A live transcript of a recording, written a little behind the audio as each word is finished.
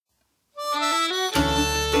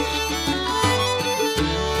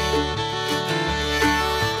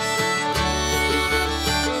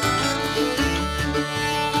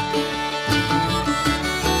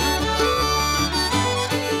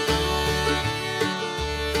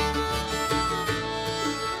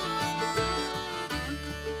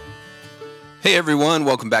Hey everyone,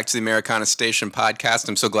 welcome back to the Americana Station podcast.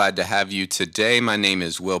 I'm so glad to have you today. My name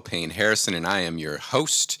is Will Payne Harrison and I am your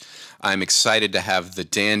host. I'm excited to have the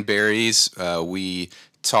Danberries. We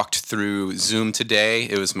talked through Zoom today.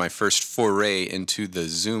 It was my first foray into the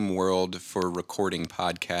Zoom world for recording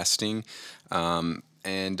podcasting.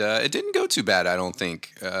 And it didn't go too bad, I don't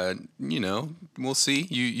think. We'll see.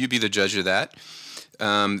 You be the judge of that.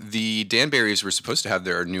 The Danberries were supposed to have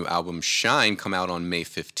their new album Shine come out on May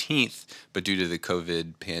 15th, but due to the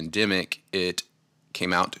COVID pandemic, it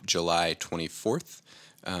came out July 24th.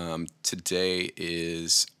 Today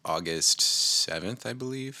is August 7th, I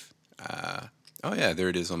believe. Oh, yeah, there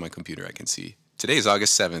it is on my computer. I can see. Today is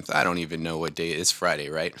August 7th. I don't even know what day it is. Friday,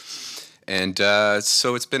 right? And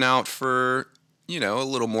so it's been out for, a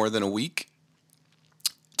little more than a week,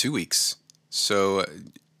 2 weeks. So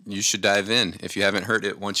you should dive in. If you haven't heard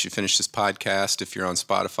it, once you finish this podcast, if you're on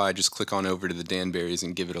Spotify, just click on over to the Danberries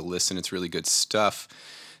and give it a listen. It's really good stuff.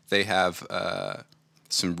 They have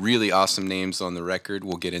some really awesome names on the record.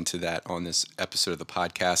 We'll get into that on this episode of the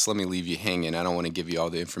podcast. Let me leave you hanging. I don't want to give you all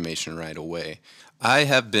the information right away. I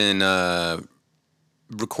have been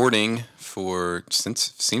recording since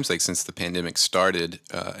the pandemic started,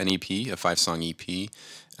 an EP, a 5-song EP.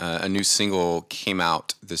 A new single came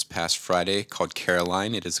out this past Friday called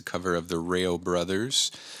Caroline. It is a cover of the Rayo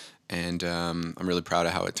Brothers, and I'm really proud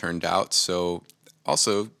of how it turned out. So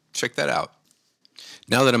also check that out.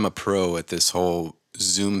 Now that I'm a pro at this whole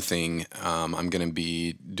Zoom thing, I'm going to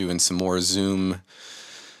be doing some more Zoom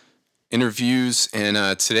interviews,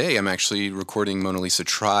 and today I'm actually recording Mona Lisa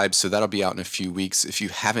Tribe, so that'll be out in a few weeks. If you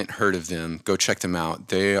haven't heard of them, go check them out.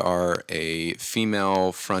 They are a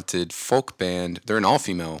female-fronted folk band. They're an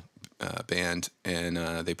all-female band, and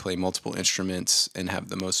they play multiple instruments and have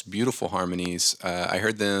the most beautiful harmonies. I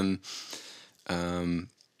heard them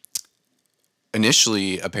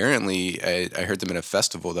initially, apparently, I heard them at a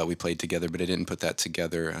festival that we played together, but I didn't put that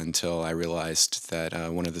together until I realized that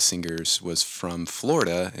one of the singers was from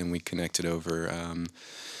Florida, and we connected over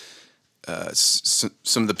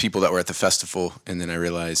some of the people that were at the festival, and then I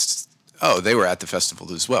realized, oh, they were at the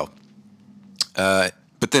festival as well.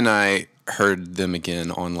 But then I heard them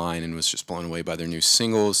again online and was just blown away by their new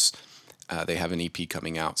singles. They have an EP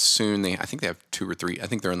coming out soon. I think they have 2 or 3. I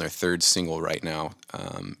think they're on their 3rd single right now.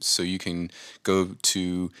 So you can go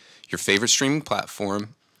to your favorite streaming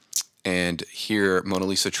platform and hear Mona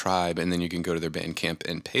Lisa Tribe, and then you can go to their Bandcamp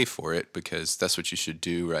and pay for it, because that's what you should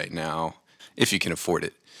do right now if you can afford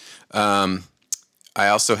it. I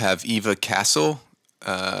also have Eva Castle,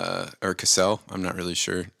 or Cassell. I'm not really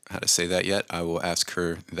sure how to say that yet. I will ask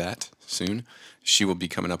her that soon. She will be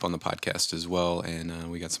coming up on the podcast as well,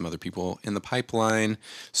 and we got some other people in the pipeline.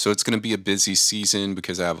 So it's going to be a busy season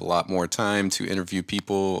because I have a lot more time to interview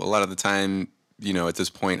people. A lot of the time, at this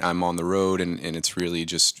point, I'm on the road, and it's really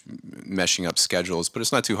just meshing up schedules. But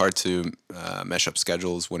it's not too hard to mesh up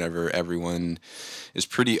schedules whenever everyone is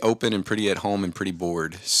pretty open and pretty at home and pretty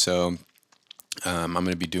bored. So I'm going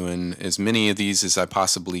to be doing as many of these as I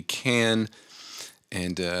possibly can,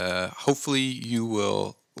 and hopefully you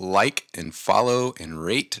will like and follow and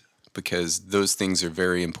rate, because those things are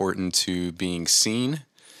very important to being seen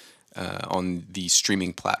on the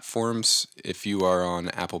streaming platforms. If you are on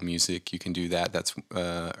Apple Music, you can do that.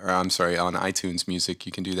 On iTunes Music,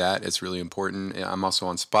 you can do that. It's really important. I'm also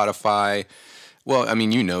on Spotify. Well, I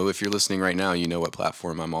mean, if you're listening right now, you know what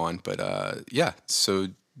platform I'm on. But so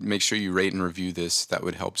make sure you rate and review this. That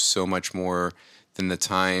would help so much more than the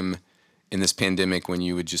time in this pandemic when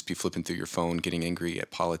you would just be flipping through your phone, getting angry at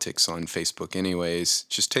politics on Facebook anyways.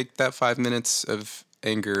 Just take that 5 minutes of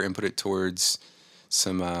anger and put it towards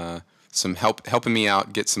some helping me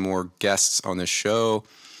out, get some more guests on the show,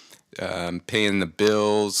 paying the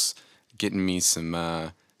bills, getting me some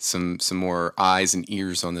more eyes and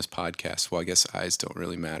ears on this podcast. Well, I guess eyes don't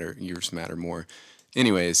really matter. Ears matter more.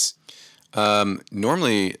 Anyways,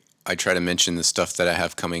 normally I try to mention the stuff that I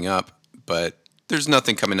have coming up, but there's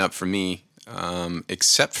nothing coming up for me,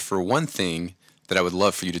 except for one thing that I would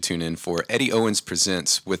love for you to tune in for. Eddie Owens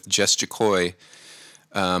Presents with Jess Jacoy,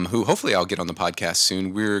 who hopefully I'll get on the podcast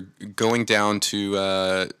soon. We're going down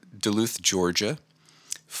to Duluth, Georgia,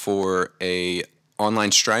 for a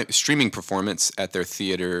online streaming performance at their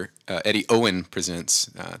theater. Eddie Owen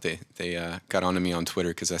Presents. They got onto me on Twitter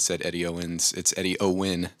because I said Eddie Owens. It's Eddie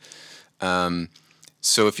Owen.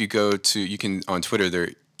 So if you go to, you can on Twitter, they're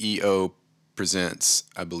EO Presents,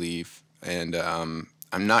 I believe, and I'm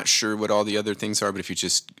not sure what all the other things are, but if you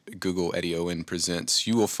just Google Eddie Owen Presents,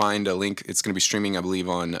 you will find a link. It's going to be streaming, I believe,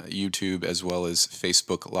 on YouTube as well as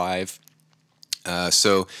Facebook Live.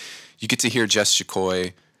 So you get to hear Jess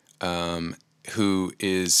Jacoy who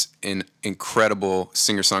is an incredible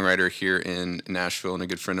singer-songwriter here in Nashville and a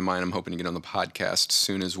good friend of mine. I'm hoping to get on the podcast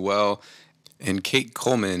soon as well. And Kate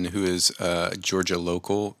Coleman, who is a Georgia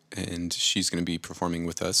local, and she's going to be performing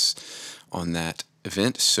with us on that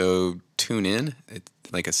event. So tune in.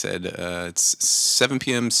 Like I said, it's 7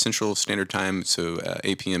 p.m. Central Standard Time, so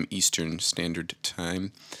 8 p.m. Eastern Standard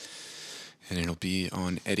Time. And it'll be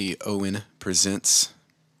on Eddie Owen Presents,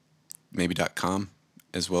 maybe.com,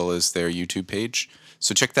 as well as their YouTube page.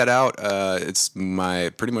 So check that out. It's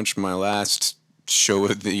pretty much my last show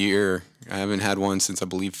of the year. I haven't had one since I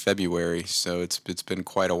believe February, so it's been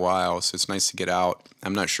quite a while. So it's nice to get out.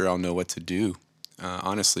 I'm not sure I'll know what to do,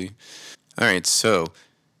 honestly. All right, so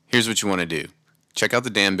here's what you want to do. Check out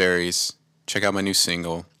the Danberries. Check out my new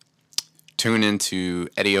single. Tune into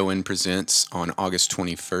Eddie Owen Presents on August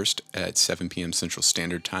 21st at 7 p.m. Central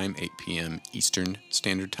Standard Time, 8 p.m. Eastern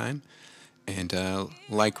Standard Time. And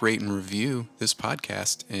like, rate, and review this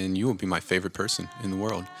podcast, and you will be my favorite person in the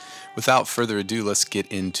world. Without further ado, let's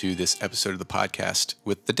get into this episode of the podcast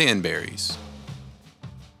with the Danberries.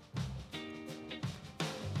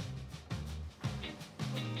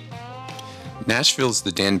 Nashville's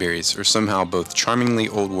The Danberries are somehow both charmingly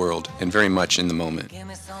old world and very much in the moment.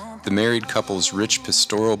 The married couple's rich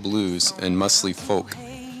pastoral blues and muscly folk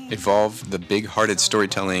evolve the big-hearted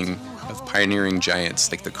storytelling of pioneering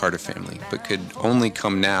giants like the Carter family, but could only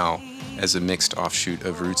come now as a mixed offshoot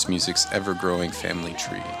of roots music's ever-growing family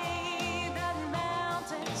tree.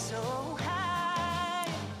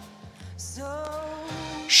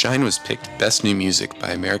 Shine was picked Best New Music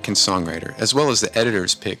by American Songwriter, as well as the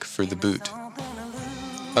editor's pick for The Boot.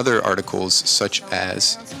 Other articles such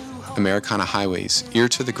as Americana Highways, Ear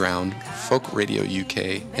to the Ground, Folk Radio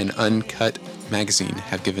UK, and Uncut Magazine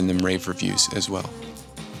have given them rave reviews as well.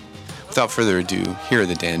 Without further ado, here are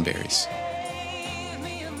the Danberries.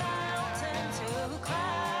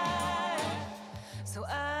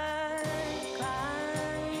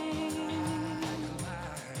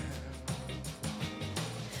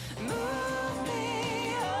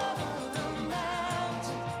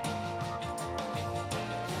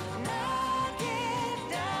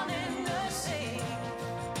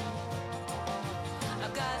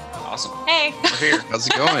 Awesome. Hey. We're here. How's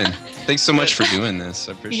it going? Thanks so much for doing this.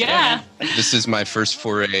 I appreciate Yeah. it. This is my first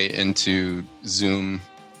foray into Zoom.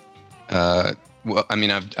 Well, I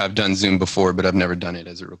mean, I've done Zoom before, but I've never done it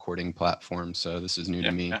as a recording platform, so this is new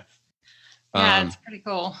to me. Yeah, it's pretty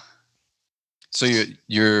cool. So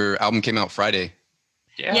your album came out Friday.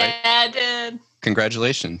 Yeah. Yeah, it did.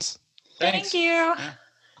 Congratulations. Thanks. Thank you. Yeah.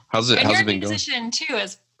 How's And it you're a been going? musician too,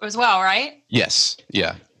 as well, right? Yes.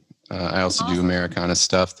 Yeah. I also do Americana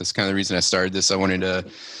stuff. That's kind of the reason I started this. I wanted to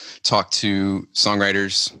talk to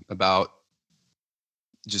songwriters about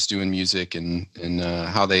just doing music and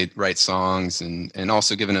how they write songs and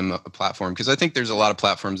also giving them a platform. Because I think there's a lot of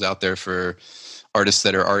platforms out there for artists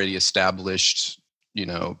that are already established,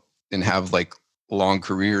 and have like long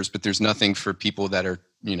careers, but there's nothing for people that are,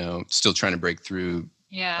 still trying to break through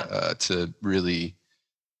to really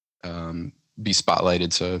be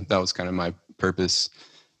spotlighted. So that was kind of my purpose.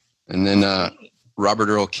 And then Robert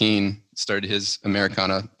Earl Keen started his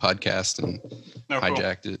Americana podcast and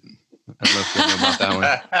hijacked it. I don't know if you know about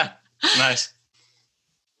that one. Nice.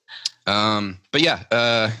 But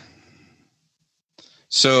yeah,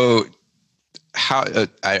 so how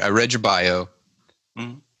I read your bio.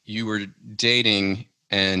 Mm-hmm. You were dating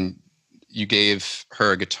and you gave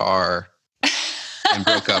her a guitar and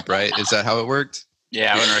broke up, right? Is that how it worked?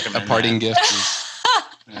 Yeah, I wouldn't recommend A parting that. gift.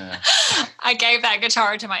 Yeah. I gave that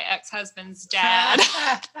guitar to my ex-husband's dad.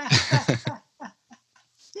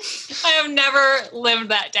 I have never lived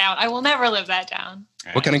that down. I will never live that down.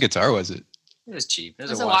 What kind of guitar was it? It was cheap. It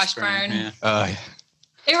was a Washburn. Yeah. Yeah.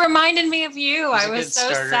 It reminded me of you. It was I a was good so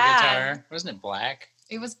starter sad. Guitar. Wasn't it black?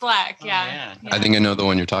 It was black, Oh, yeah. yeah. I think I know the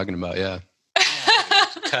one you're talking about. Yeah.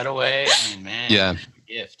 Cutaway. I mean, man. Yeah.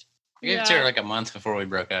 Gift. I gave it to her like a month before we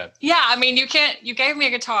broke up. Yeah, I mean, you gave me a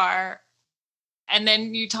guitar and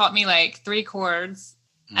then you taught me like 3 chords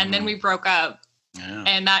and then we broke up. Yeah.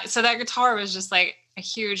 And that guitar was just like a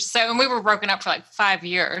huge, and we were broken up for like 5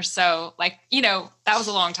 years. So like, that was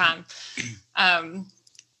a long time.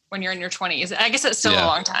 When you're in your 20s, I guess it's still a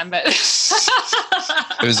long time, but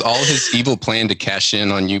it was all his evil plan to cash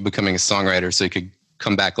in on you becoming a songwriter so he could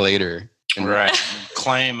come back later. Right.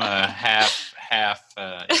 Claim a half,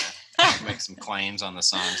 make some claims on the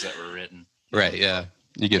songs that were written. Right. Yeah.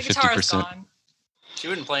 You get 50%. She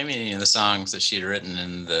wouldn't play me any of the songs that she'd written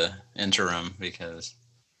in the interim because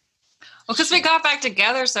we got back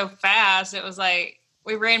together so fast. It was like,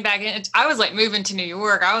 we ran back in. I was like moving to New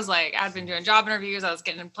York. I was like, I'd been doing job interviews. I was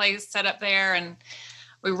getting a place set up there, and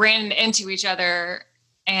we ran into each other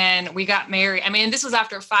and we got married. I mean, this was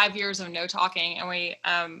after 5 years of no talking, and we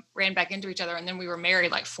ran back into each other, and then we were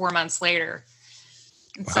married like 4 months later.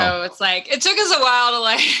 And Wow. so it's like, it took us a while to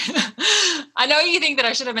like, I know you think that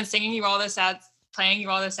I should have been playing you all the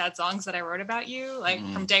sad songs that I wrote about you, like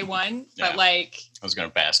from day one, but like, I was going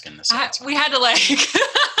to bask in this. we had to like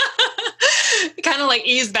kind of like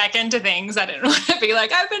ease back into things. I didn't want to be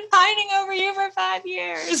like, I've been pining over you for 5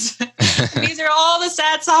 years. These are all the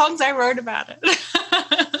sad songs I wrote about it.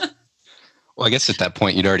 Well, I guess at that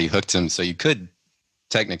point you'd already hooked him, so you could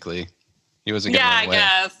technically. He wasn't going to run away. I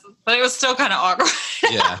guess, but it was still kind of awkward.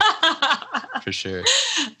 Yeah, for sure.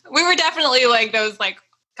 We were definitely like those like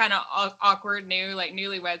kind of awkward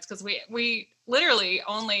newlyweds, because we literally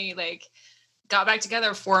only like got back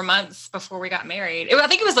together 4 months before we got married. I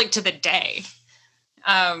think it was like to the day.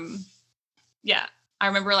 Yeah, I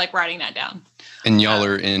remember like writing that down. And y'all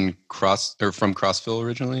are from Crossville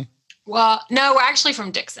originally? Well, no, we're actually from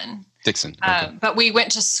Dixon. Dixon. Okay. But we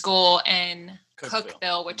went to school in Cookeville.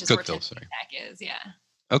 Cookeville, which is Cookeville, where Tennessee sorry. Tech is. Yeah.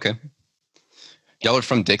 Okay. Y'all are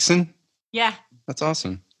from Dixon? Yeah. That's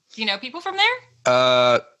awesome. Do you know people from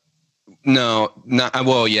there? No, not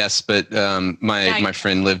well. Yes, but my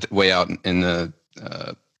friend lived way out in the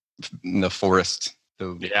forest.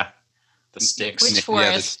 The sticks. Which Yeah, the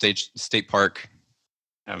forest? state park.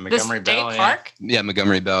 Montgomery the Bell. state park? Yeah,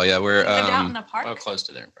 Montgomery Bell. Yeah, where You lived out in the park? Well, close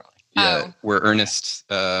to there, probably. yeah, where Ernest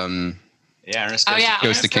Ernest Oh, yeah.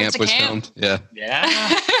 Goes to Ernest Goes Camp to was Camp. filmed. Yeah,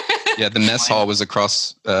 Yeah. yeah. The mess hall was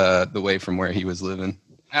across the way from where he was living.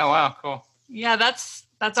 Oh, wow. Cool. Yeah, that's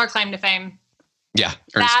our claim to fame. Yeah,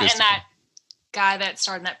 Ernest That Goes and to that guy that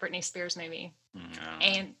starred in that Britney Spears movie. No.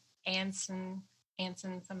 Anson,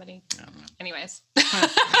 somebody. I don't know. Anyways.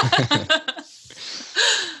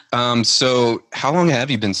 So how long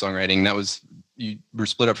have you been songwriting? You were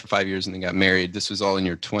split up for 5 years and then got married. This was all in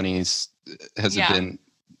your 20s. Has it been,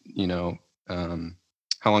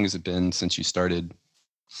 how long has it been since you started?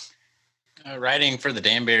 Writing for the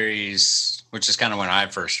Danberries, which is kind of when I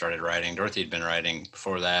first started writing. Dorothy had been writing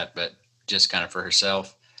before that, but just kind of for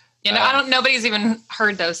herself. Nobody's even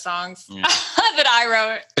heard those songs Yeah. that I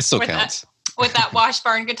wrote It still with counts. with that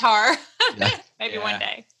Washburn guitar. Yeah. Maybe Yeah. one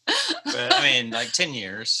day. But I mean, like 10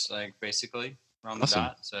 years, like basically on the Awesome.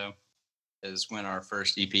 dot. So is when our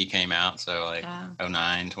first EP came out. So like Yeah.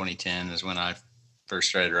 09, 2010 is when I first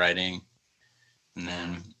started writing. And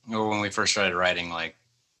then, or when we first started writing, like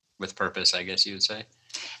with purpose, I guess you would say.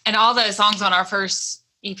 And all the songs on our first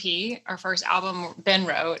EP, our first album, Ben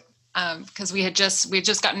wrote, because we had just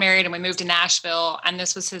gotten married and we moved to Nashville, and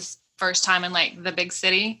this was his first time in like the big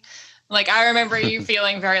city. Like I remember you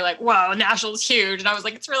feeling very like, "Whoa, Nashville's huge," and I was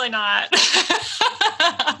like, "It's really not."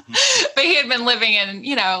 But he had been living in,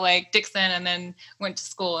 like Dixon, and then went to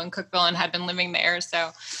school in Cookeville and had been living there.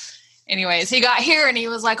 So, anyways, he got here and he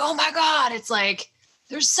was like, "Oh my God, it's like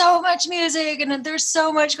there's so much music and there's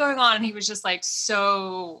so much going on," and he was just like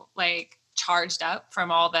so like charged up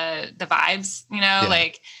from all the vibes, Yeah.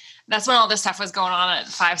 like that's when all this stuff was going on at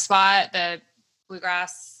 5 Spot, the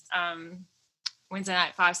bluegrass Wednesday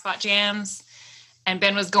night 5 Spot jams, and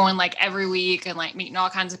Ben was going like every week and like meeting all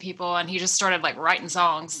kinds of people, and he just started like writing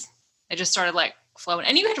songs. It just started like flowing,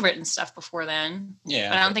 and you had written stuff before then, Yeah.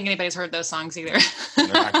 but I don't think anybody's heard those songs either. They're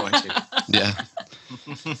not going to. Yeah.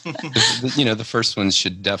 The first ones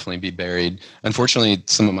should definitely be buried. Unfortunately,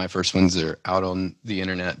 some of my first ones are out on the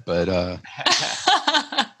internet, but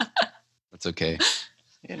that's okay.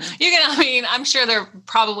 I'm sure they're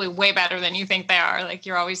probably way better than you think they are. Like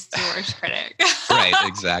you're always the worst critic. Right,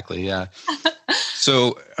 exactly. Yeah.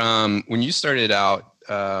 So when you started out,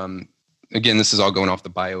 again, this is all going off the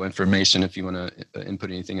bio information if you want to input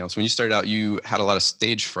anything else. When you started out, you had a lot of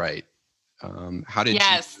stage fright. How did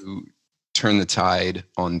you turn the tide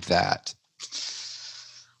on that?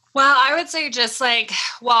 Well, I would say just like,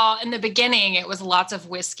 in the beginning, it was lots of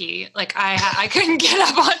whiskey. Like I couldn't get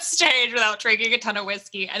up on stage without drinking a ton of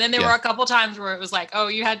whiskey. And then there were a couple times where it was like, oh,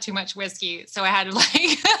 you had too much whiskey. So I had to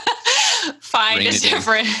like find a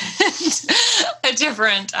different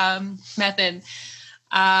method.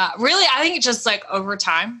 Really, I think just like over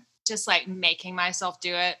time, just like making myself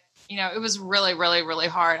do it, it was really, really, really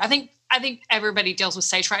hard. I think everybody deals with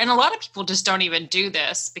stage fright, and a lot of people just don't even do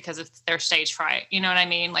this because of their stage fright. You know what I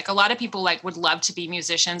mean? Like a lot of people like would love to be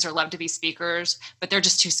musicians or love to be speakers, but they're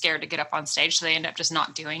just too scared to get up on stage. So they end up just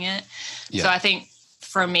not doing it. Yeah. So I think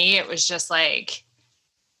for me, it was just like,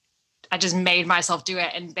 I just made myself do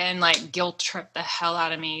it, and Ben like guilt tripped the hell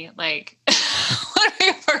out of me. Like when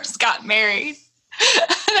we first got married,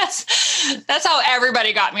 that's how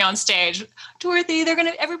everybody got me on stage. Dorothy,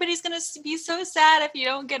 everybody's gonna be so sad if you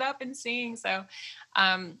don't get up and sing. So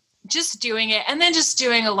just doing it, and then just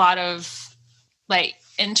doing a lot of like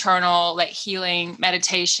internal like healing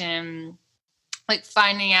meditation, like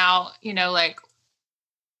finding out,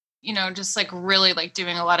 just like really like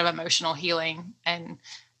doing a lot of emotional healing and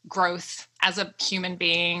growth as a human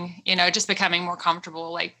being, just becoming more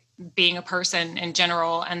comfortable, like being a person in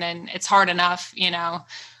general. And then it's hard enough,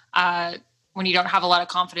 when you don't have a lot of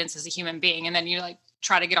confidence as a human being, and then you like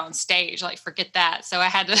try to get on stage, like forget that. So I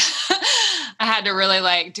had to really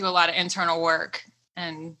like do a lot of internal work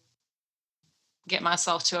and get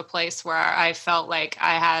myself to a place where I felt like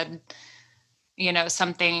I had,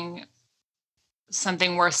 something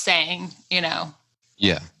worth saying,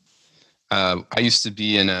 Yeah. I used to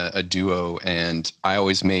be in a duo, and I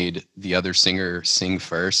always made the other singer sing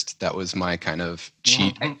first. That was my kind of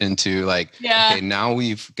cheat into like, okay, now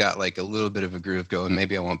we've got like a little bit of a groove going.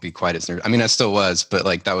 Maybe I won't be quite as nervous. I mean, I still was, but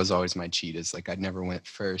like that was always my cheat, is like I never went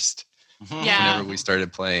first whenever we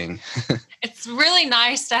started playing. It's really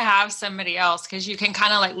nice to have somebody else, because you can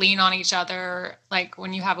kind of like lean on each other. Like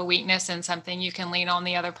when you have a weakness in something, you can lean on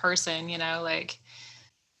the other person,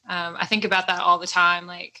 I think about that all the time.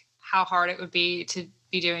 Like, how hard it would be to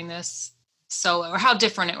be doing this solo, or how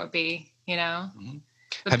different it would be,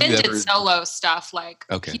 But Ben did solo stuff. Like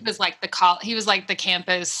he was like the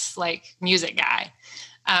campus like music guy,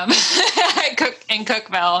 in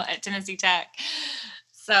Cookeville at Tennessee Tech.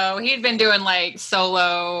 So he'd been doing like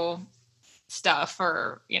solo stuff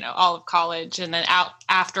for, all of college. And then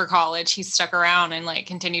after college, he stuck around and like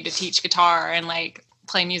continued to teach guitar and like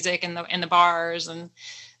play music in the bars. And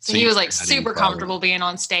so he was like super comfortable being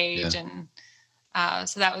on stage. Yeah. And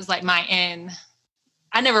so that was like my in.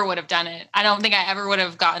 I never would have done it. I don't think I ever would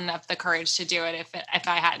have gotten up the courage to do it if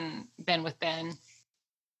I hadn't been with Ben.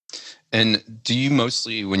 And do you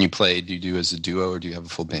mostly, when you play, do you do as a duo, or do you have a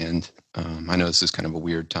full band? I know this is kind of a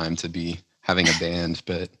weird time to be having a band,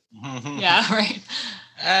 but yeah, right.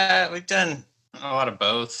 We've done a lot of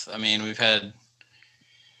both. I mean, we've had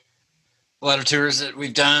a lot of tours that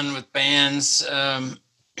we've done with bands.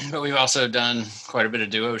 But we've also done quite a bit of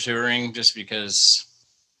duo touring, just because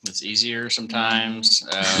it's easier sometimes.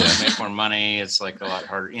 Make more money. It's like a lot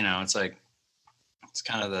harder. It's like, it's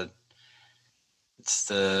kind of it's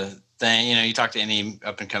the thing, you talk to any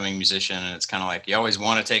up and coming musician, and it's kind of like, you always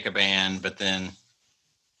want to take a band, but then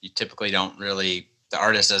you typically don't really, the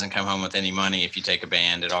artist doesn't come home with any money if you take a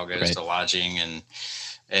band. It all goes to lodging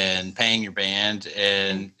and paying your band,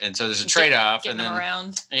 and so there's a trade-off. And then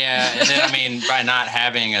around. Yeah, and then I mean, by not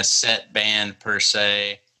having a set band per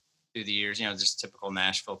se through the years, just a typical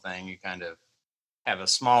Nashville thing, you kind of have a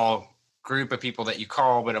small group of people that you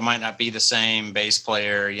call, but it might not be the same bass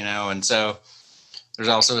player, and so there's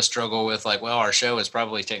also a struggle with like, well, our show is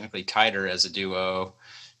probably technically tighter as a duo.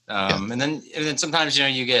 And then sometimes,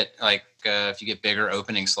 you get like, if you get bigger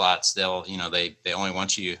opening slots, they'll, they only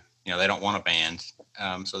want you, they don't want a band.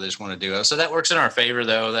 So they just want to duo. So that works in our favor,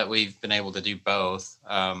 though, that we've been able to do both.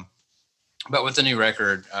 But with the new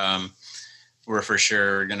record, we're for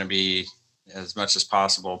sure going to be, as much as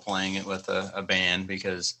possible, playing it with a band,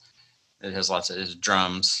 because it has lots of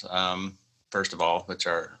drums, first of all, which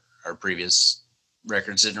our previous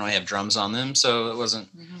records didn't really have drums on them. So it wasn't,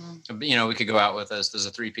 we could go out with us. There's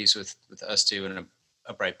a 3-piece with us two and an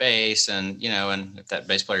upright bass. And, and if that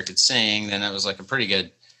bass player could sing, then it was like a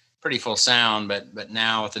pretty full sound, but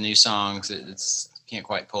now with the new songs, it's can't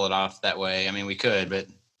quite pull it off that way. I mean, we could, but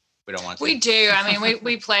we don't want to. We do. I mean,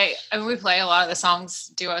 we play a lot of the songs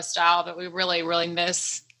duo style, but we really, really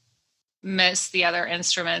miss the other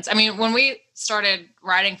instruments. I mean, when we started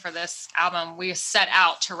writing for this album, we set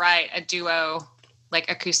out to write a duo, like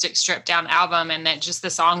acoustic stripped down album, and then just the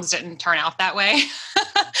songs didn't turn out that way.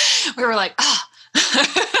 We were like,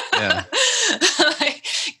 yeah.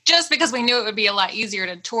 Just because we knew it would be a lot easier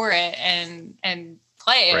to tour it and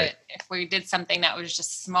play it if we did something that was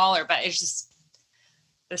just smaller, but it's just,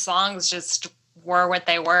 the songs just were what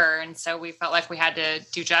they were. And so we felt like we had to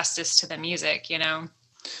do justice to the music,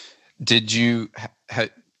 Did you have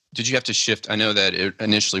to shift? I know that it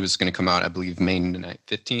initially was going to come out, I believe, May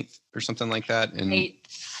 15th or something like that. And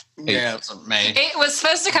 8th. Yeah, it's May. It was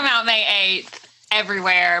supposed to come out May 8th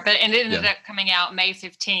everywhere, but it ended up coming out May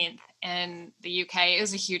 15th in the UK. It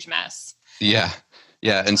was a huge mess. Yeah.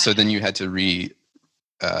 And so then you had to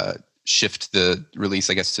shift the release,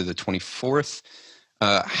 I guess, to the 24th.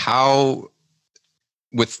 How,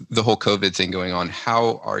 with the whole COVID thing going on,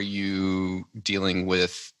 how are you dealing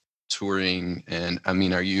with touring? And I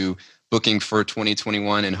mean, are you booking for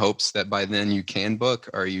 2021 in hopes that by then you can book,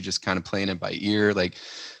 or are you just kind of playing it by ear? Like,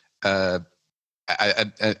 I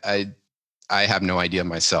have no idea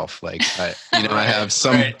myself. Like, I have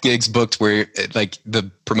some gigs booked where like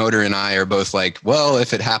the promoter and I are both like, well,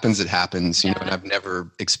 if it happens, it happens, you know, and I've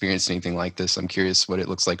never experienced anything like this. I'm curious what it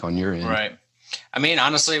looks like on your end. Right. I mean,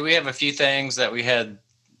 honestly, we have a few things that we had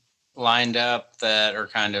lined up that are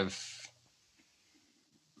kind of,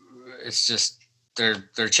 it's just,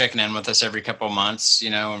 they're checking in with us every couple of months, you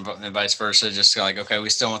know, and vice versa. Just like, okay, we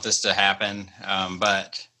still want this to happen.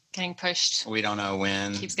 But getting pushed. We don't know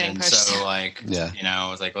when. Keeps getting pushed. So like, you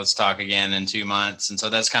know, it's like, let's talk again in 2 months. And so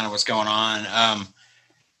that's kind of what's going on.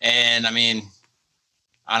 And I mean,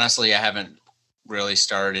 honestly, I haven't really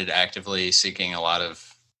started actively seeking a lot of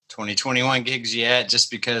 2021 gigs yet,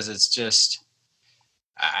 just because it's just,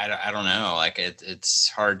 I don't know. Like it's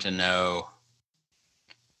hard to know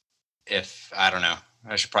if, I don't know.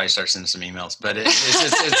 I should probably start sending some emails, but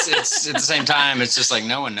it's at the same time, it's just like,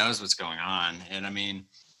 no one knows what's going on. And I mean,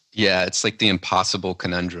 yeah, it's like the impossible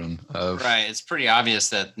conundrum of, right. It's pretty obvious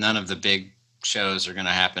that none of the big shows are going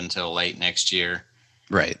to happen till late next year.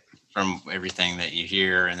 Right. From everything that you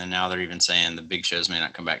hear. And then now they're even saying the big shows may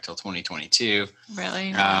not come back till 2022.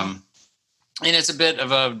 Really? And it's a bit of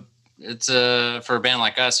for a band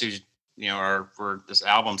like us who, you know, we're this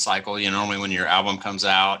album cycle, you know, normally when your album comes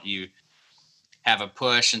out, you have a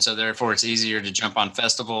push. And so therefore it's easier to jump on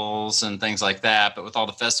festivals and things like that. But with all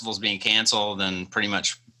the festivals being canceled and pretty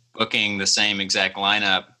much booking the same exact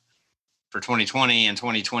lineup for 2020 and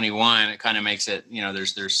 2021, it kind of makes it, you know,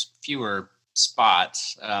 there's fewer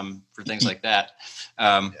spots for things like that.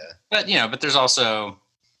 But, you know, but there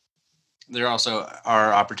also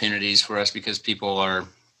are opportunities for us because people are,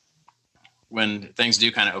 when things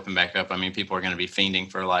do kind of open back up, I mean, people are going to be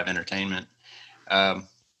fiending for live entertainment.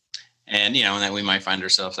 And, you know, and then we might find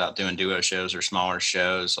ourselves out doing duo shows or smaller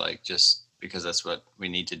shows, like just because that's what we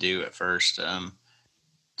need to do at first,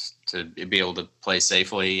 to be able to play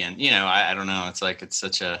safely. And, you know, I don't know. It's like, it's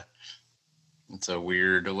a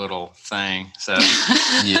weird little thing. So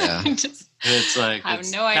yeah, it's like,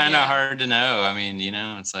 it's kind of hard to know. I mean, you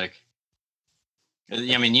know, it's like,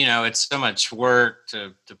 I mean, you know, it's so much work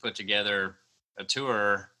to put together a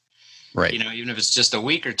tour, right? You know, even if it's just a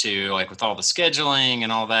week or two, like with all the scheduling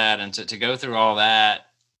and all that, and to go through all that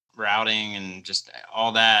routing and just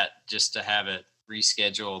all that, just to have it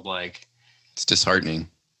rescheduled, like it's disheartening.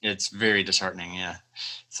 It's very disheartening. Yeah.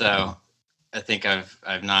 So I think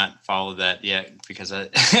I've not followed that yet because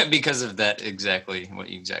because of that exactly what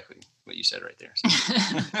you said right there. So.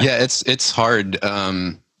 Yeah, it's hard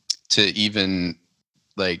to even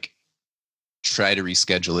like try to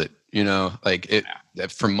reschedule it. You know, like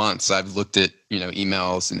for months I've looked at, you know,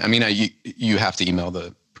 emails, and I mean you have to email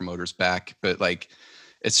the promoters back, but like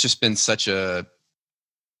it's just been such a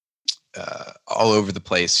all over the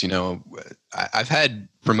place. You know, I've had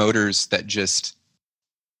promoters that just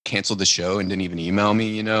canceled the show and didn't even email me,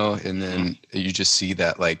 you know, and then you just see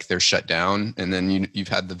that like they're shut down. And then you've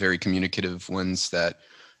had the very communicative ones that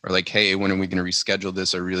are like, hey, when are we going to reschedule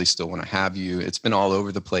this? I really still want to have you. It's been all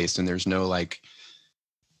over the place, and there's no like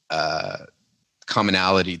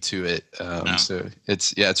commonality to it. No. So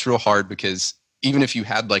it's real hard, because even if you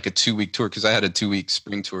had like a 2-week tour, because I had a 2-week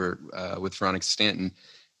spring tour with Veronica Stanton,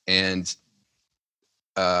 and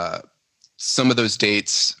some of those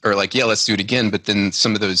dates are like, yeah, let's do it again. But then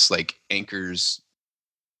some of those like anchors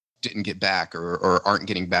didn't get back or aren't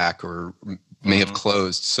getting back or may have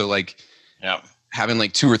closed. So like having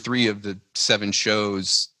like 2 or 3 of the 7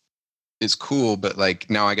 shows is cool. But like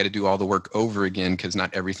now I got to do all the work over again because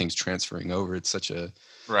not everything's transferring over. It's such a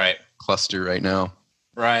cluster right now.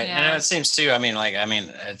 Right. Yeah. And it seems too, there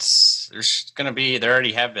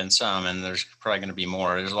already have been some, and there's probably going to be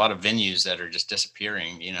more. There's a lot of venues that are just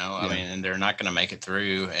disappearing, you know, I mean, and they're not going to make it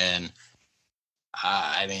through. And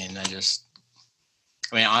part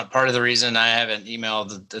of the reason I haven't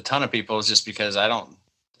emailed a ton of people is just because I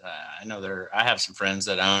have some friends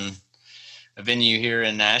that own a venue here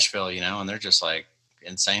in Nashville, you know, and they're just like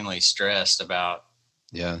insanely stressed about,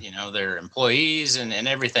 you know, their employees and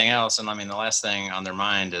everything else. And I mean, the last thing on their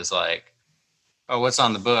mind is like, oh, what's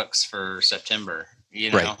on the books for September?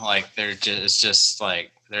 You know, like it's just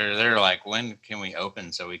like, they're like, when can we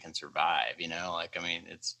open so we can survive? You know, like, I mean,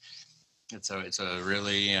 it's a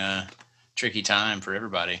really tricky time for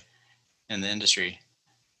everybody in the industry.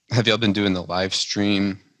 Have y'all been doing the live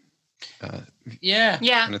stream? Kind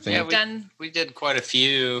of thing? We did quite a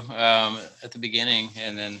few at the beginning,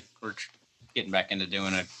 and then we're getting back into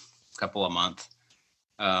doing a couple a month.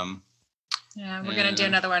 We're going to do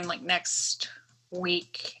another one like next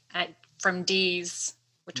week from D's,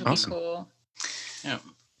 which will Awesome. be cool. Yeah.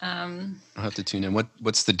 I'll have to tune in.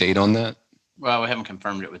 What's the date on that? Well, we haven't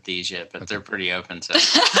confirmed it with these yet, but they're pretty open. So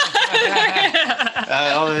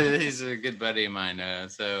he's a good buddy of mine. It'll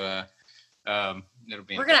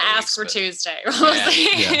be. We're gonna ask for Tuesday.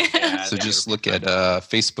 Yeah. So just look at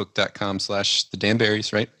facebook.com/the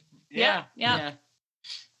Danberries, right? Yeah.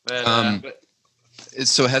 But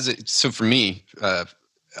So for me,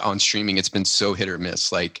 on streaming, it's been so hit or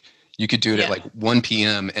miss. Like you could do it at like 1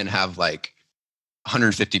 p.m. and have like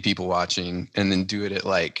 150 people watching, and then do it at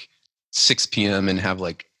like 6 p.m. and have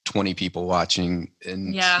like 20 people watching,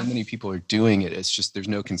 and so many people are doing it. It's just there's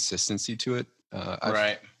no consistency to it.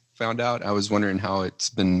 I've found out. I was wondering how it's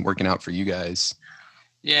been working out for you guys.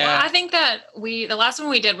 Yeah, well, I think that the last one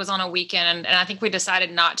we did was on a weekend, and I think we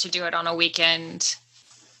decided not to do it on a weekend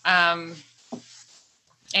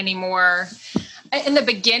anymore. In the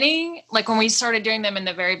beginning, like when we started doing them in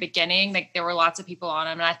the very beginning, like there were lots of people on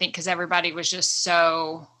them, and I think because everybody was just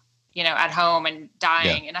so, at home and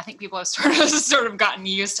dying, and I think people have sort of gotten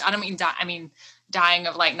used to. I don't mean dying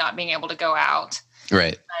of like not being able to go out,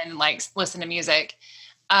 right, and like listen to music.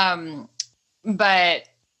 But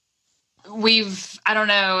I don't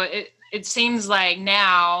know. It seems like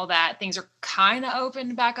now that things are kind of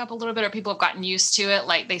opened back up a little bit, or people have gotten used to it.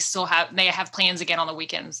 Like they have plans again on the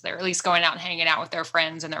weekends. They're at least going out and hanging out with their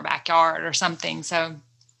friends in their backyard or something. So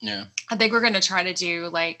yeah, I think we're going to try to do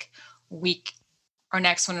like our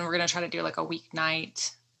next one. We're going to try to do like a weekday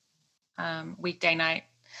night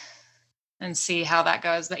and see how that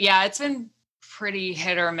goes. But yeah, it's been pretty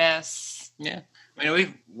hit or miss. Yeah. I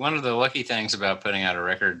mean, one of the lucky things about putting out a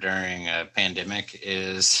record during a pandemic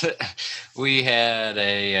is we had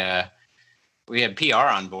PR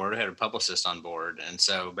on board, we had a publicist on board. And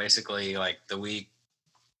so basically like the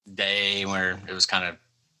weekday where it was kind of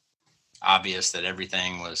obvious that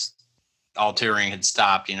all touring had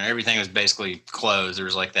stopped, everything was basically closed. There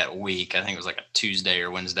was like that week, I think it was like a Tuesday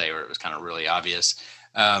or Wednesday where it was kind of really obvious.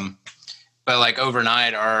 But like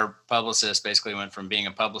overnight, our publicist basically went from being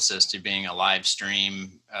a publicist to being a live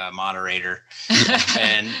stream moderator.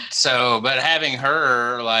 And so, but having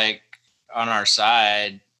her like on our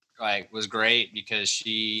side, like was great because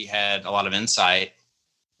she had a lot of insight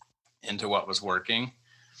into what was working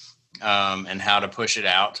and how to push it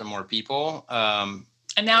out to more people.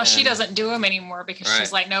 And now she doesn't do them anymore because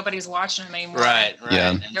she's like, nobody's watching them anymore. Right.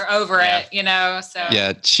 Yeah. They're over it, so.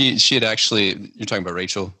 Yeah. She had actually, you're talking about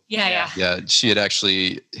Rachel. Yeah. She had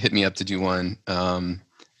actually hit me up to do one.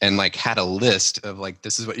 And like had a list of like,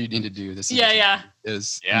 this is what you need to do. This is it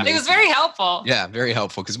was very helpful. Yeah. Very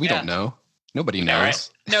helpful. Cause we don't know. Nobody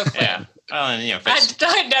knows. Yeah, right. No clue. Yeah. Well, and,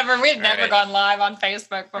 we'd never gone live on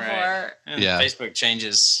Facebook before. Right. And Facebook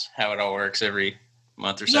changes how it all works every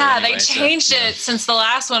month or so. Yeah, anyway, they changed it since the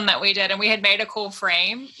last one that we did, and we had made a cool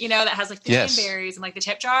frame, that has like the Danberries and like the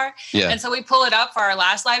tip jar. Yeah. And so we pull it up for our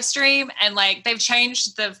last live stream, and like they've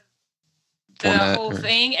changed the whole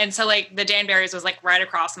thing, and so like the Danberries was like right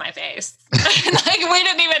across my face. Like we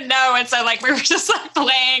didn't even know, and so like we were just like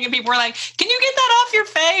playing, and people were like, "Can you get that off your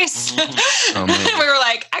face?" Mm-hmm. Oh, man. And we were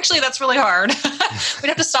like, "Actually, that's really hard. We'd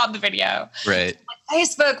have to stop the video." Right. Like,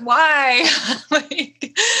 Facebook, why?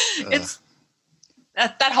 It's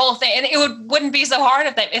that whole thing, and it wouldn't be so hard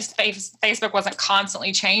if Facebook wasn't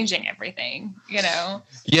constantly changing everything, Yeah,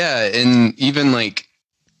 and even like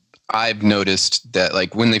I've noticed that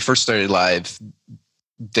like when they first started live,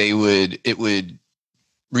 it would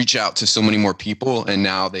reach out to so many more people, and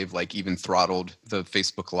now they've like even throttled the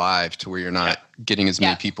Facebook Live to where you're not getting as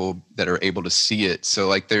many people that are able to see it. So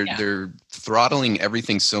like they're throttling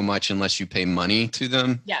everything so much unless you pay money to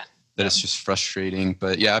them. Yeah. That it's just frustrating.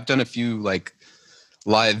 But yeah, I've done a few like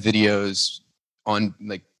live videos on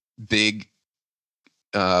like big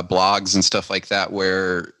blogs and stuff like that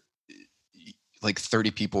where like 30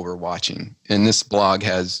 people were watching, and this blog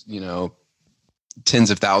has tens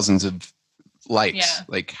of thousands of likes.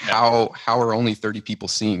 Like how are only 30 people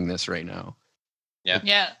seeing this right now?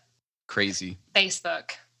 Crazy.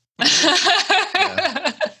 Facebook.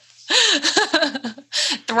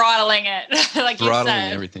 Throttling it. Like throttling you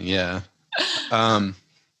said. Everything.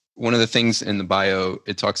 One of the things in the bio,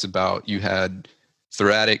 it talks about you had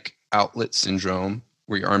thoracic outlet syndrome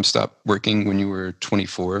where your arm stopped working when you were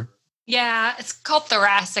 24. Yeah, it's called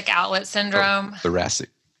thoracic outlet syndrome. Thoracic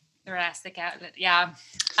outlet, yeah.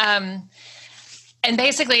 And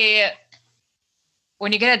basically,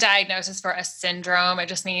 when you get a diagnosis for a syndrome, it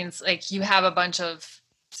just means like you have a bunch of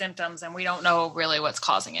symptoms and we don't know really what's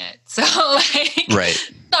causing it. So like,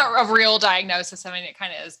 it's not a real diagnosis. I mean, it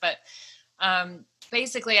kind of is, but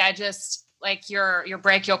basically I just like your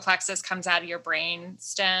brachial plexus comes out of your brain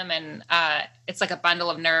stem, and it's like a bundle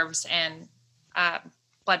of nerves and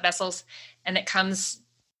blood vessels, and it comes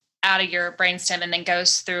out of your brainstem and then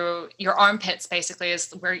goes through your armpits. Basically,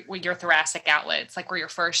 is where your thoracic outlet. It's like where your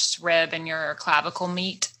first rib and your clavicle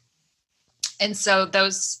meet. And so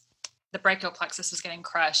the brachial plexus was getting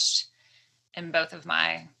crushed in both of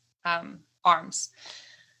my arms.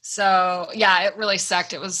 So yeah, it really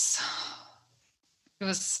sucked. It was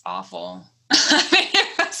awful. I mean,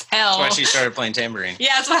 it was hell. That's why she started playing tambourine. Yeah,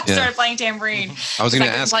 that's why I started playing tambourine. I was going to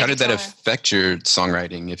I couldn't ask, play how did that guitar. affect your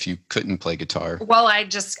songwriting if you couldn't play guitar? Well, I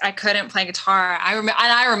couldn't play guitar.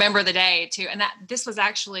 I remember the day too. And this was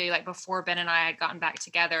actually like before Ben and I had gotten back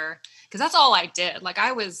together, because that's all I did. Like,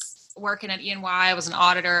 I was working at ENY, I was an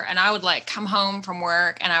auditor, and I would like come home from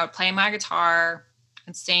work and I would play my guitar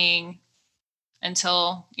and sing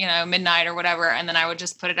until, midnight or whatever. And then I would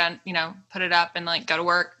just put it up and like go to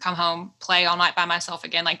work, come home, play all night by myself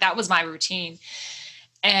again. Like, that was my routine.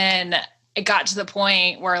 And it got to the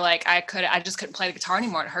point where like I just couldn't play the guitar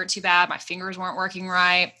anymore. It hurt too bad. My fingers weren't working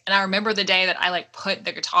right. And I remember the day that I like put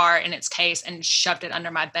the guitar in its case and shoved it under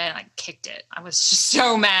my bed and I kicked it. I was just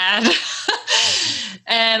so mad.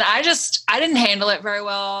 And I didn't handle it very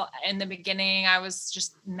well in the beginning. I was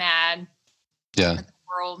just mad Yeah. at the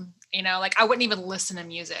world. Like, I wouldn't even listen to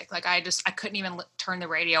music. Like, I couldn't even turn the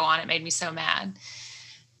radio on. It made me so mad.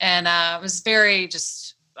 And it was very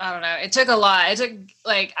just, I don't know. It took a lot. It took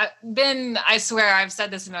like Ben, I swear I've said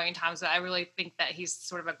this a million times, but I really think that he's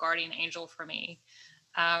sort of a guardian angel for me.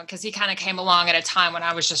 Cause he kind of came along at a time when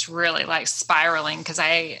I was just really like spiraling. Cause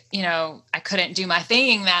I couldn't do my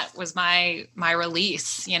thing. That was my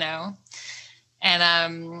release,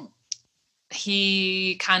 and,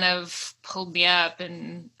 he kind of pulled me up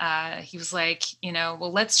and, he was like,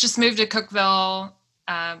 well, let's just move to Cookeville.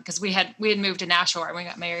 Cause we had moved to Nashville when we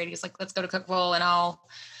got married. He's like, let's go to Cookeville and I'll,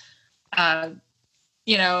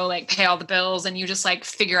 like pay all the bills and you just like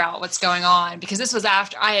figure out what's going on. Because this was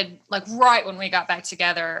after I had like, right when we got back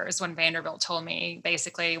together is when Vanderbilt told me,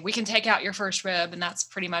 basically, we can take out your first rib and that's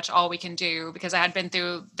pretty much all we can do, because I had been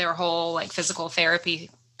through their whole like physical therapy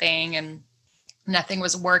thing and nothing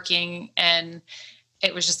was working. And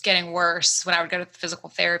it was just getting worse when I would go to physical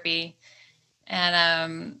therapy.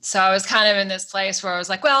 And so I was kind of in this place where I was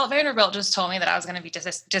like, well, Vanderbilt just told me that I was going to be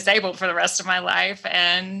disabled for the rest of my life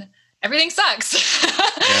and everything sucks.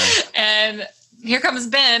 Yeah. And here comes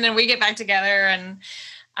Ben and we get back together and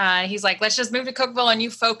he's like, let's just move to Cookeville and you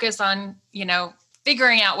focus on,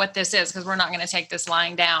 figuring out what this is, because we're not going to take this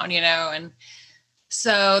lying down, and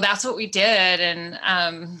so that's what we did. And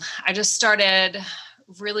I just started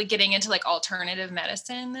really getting into like alternative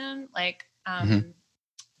medicine then. Like,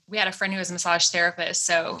 we had a friend who was a massage therapist.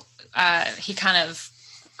 So he kind of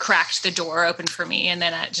cracked the door open for me. And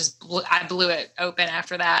then I blew it open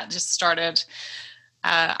after that. Just started,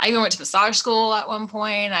 I even went to massage school at one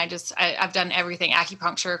point. I've done everything: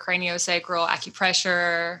 acupuncture, craniosacral,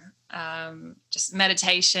 acupressure, just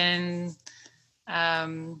meditation,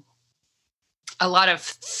 a lot of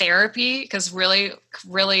therapy, because really,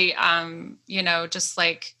 just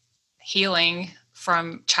like healing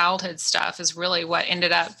from childhood stuff is really what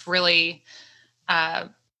ended up really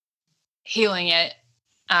healing it.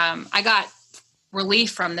 I got relief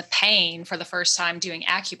from the pain for the first time doing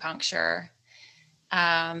acupuncture.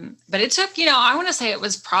 But it took, I want to say it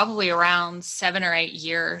was probably around 7 or 8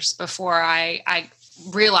 years before I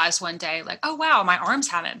realized one day, like, oh, wow, my arms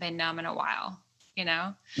haven't been numb in a while,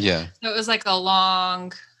 Yeah. So it was like a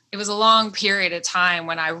long period of time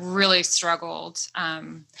when I really struggled.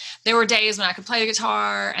 There were days when I could play the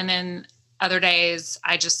guitar, and then other days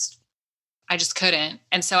I just couldn't.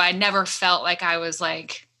 And so I never felt like I was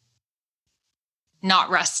like not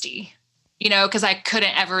rusty, because I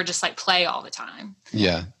couldn't ever just like play all the time.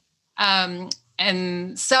 Yeah.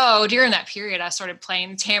 And so during that period, I started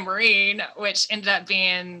playing tambourine, which ended up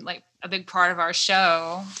being like a big part of our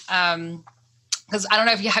show. Because I don't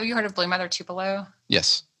know have you heard of Blue Mother Tupelo?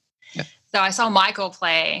 Yes. Yeah. So I saw Michael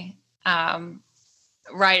play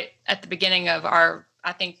right at the begining of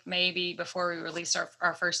I think maybe before we released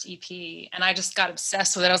our first EP, and I just got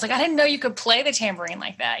obsessed with it. I was like, I didn't know you could play the tambourine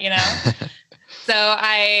like that, So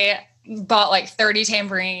I bought like 30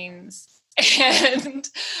 tambourines and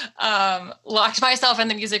locked myself in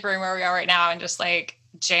the music room where we are right now and just like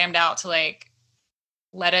jammed out to like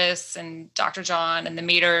Lettuce and Dr. John and the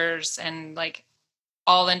Meters and like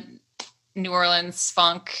all the New Orleans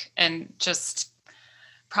funk, and just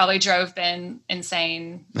probably drove Ben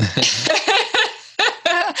insane.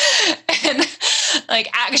 And like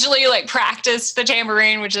actually like practiced the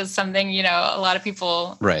tambourine, which is something, a lot of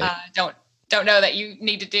people right. don't know that you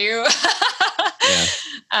need to do.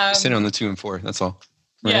 Sit on the 2 and 4. That's all.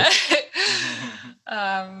 Right?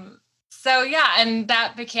 Yeah. So yeah, and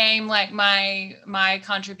that became like my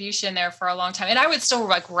contribution there for a long time. And I would still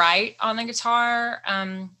like write on the guitar,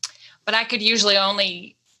 but I could usually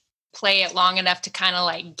only play it long enough to kind of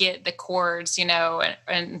like get the chords,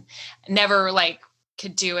 and never like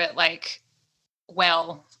could do it like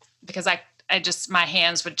well, because I just, my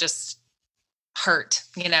hands would just hurt,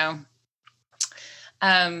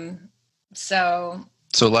 So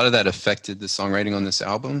a lot of that affected the songwriting on this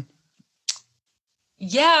album?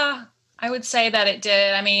 Yeah, I would say that it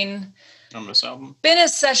did. I mean, on this album, Ben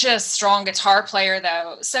is such a strong guitar player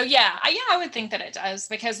though. So yeah, I would think that it does,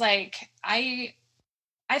 because like, I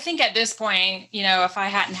think at this point, if I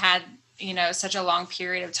hadn't had, such a long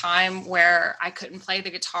period of time where I couldn't play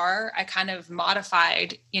the guitar, I kind of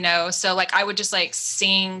modified, so like I would just like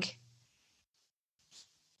sing.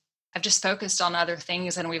 I've just focused on other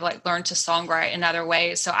things, and we've like learned to songwrite in other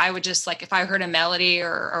ways. So I would just like, if I heard a melody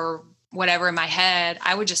or whatever in my head,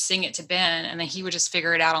 I would just sing it to Ben, and then he would just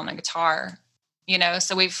figure it out on the guitar,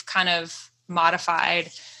 so we've kind of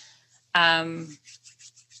modified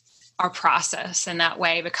our process in that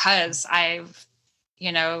way, because I've,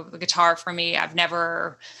 the guitar for me, I've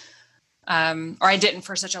never, or I didn't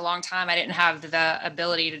for such a long time. I didn't have the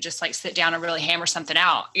ability to just like sit down and really hammer something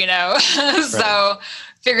out, So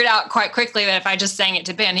figured out quite quickly that if I just sang it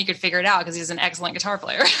to Ben, he could figure it out, because he's an excellent guitar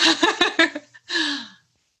player.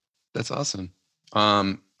 That's awesome.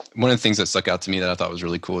 One of the things that stuck out to me that I thought was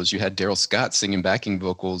really cool is you had Daryl Scott singing backing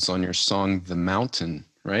vocals on your song The Mountain,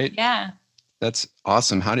 right? Yeah. That's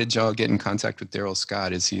awesome. How did y'all get in contact with Daryl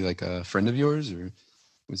Scott? Is he like a friend of yours, or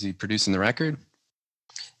was he producing the record?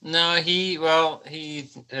 No, he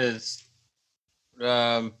is,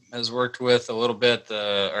 has worked with a little bit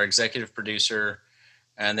our executive producer,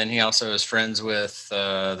 and then he also is friends with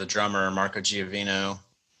the drummer Marco Giovino.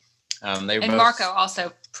 Marco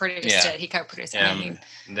also produced it. He co-produced it.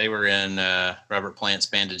 They were in Robert Plant's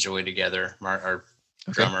Band of Joy together, our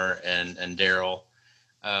drummer and Daryl.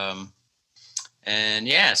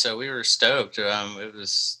 So we were stoked. It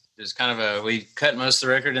was kind of we cut most of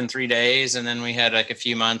the record in 3 days, and then we had like a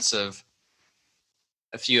few months of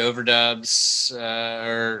a few overdubs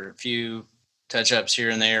or a few touch-ups here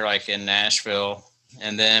and there, like in Nashville.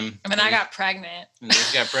 And then I got pregnant. And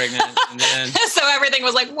then so everything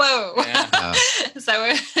was like, whoa. Yeah.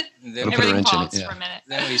 So then everything paused for a minute.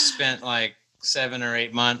 Then we spent like 7 or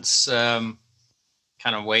 8 months kind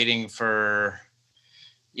of waiting for,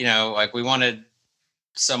 like we wanted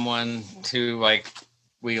someone who like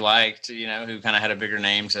we liked, who kind of had a bigger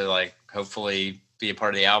name to like hopefully be a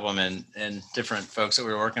part of the album, and different folks that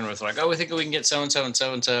we were working with were like, oh, we think we can get so-and-so and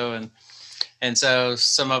so-and-so. And so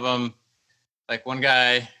some of them, like one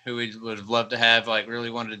guy who we would have loved to have, like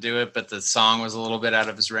really wanted to do it, but the song was a little bit out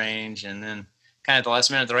of his range. And then kind of at the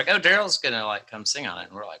last minute, they're like, oh, Daryl's going to like come sing on it.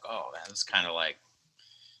 And we're like, oh man, it's kind of like,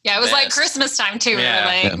 yeah, it was like Christmas time too. Yeah.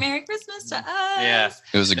 We were like, Merry Christmas to us. Yeah.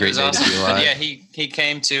 It was a great day to be alive. Yeah. He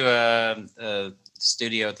came to a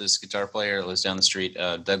studio with this guitar player that lives down the street,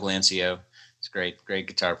 Doug Lancio. He's a great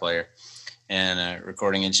guitar player and a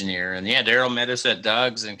recording engineer. And yeah, Daryl met us at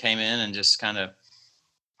Doug's and came in and just kind of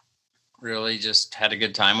really just had a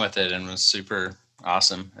good time with it and was super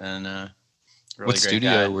awesome. And really what great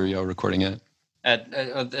studio guy. were y'all recording at?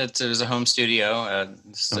 It was a home studio.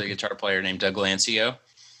 It's a guitar player named Doug Lancio,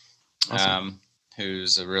 Awesome.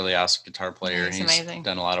 Who's a really awesome guitar player. He's He's amazing.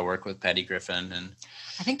 done a lot of work with Patty Griffin, and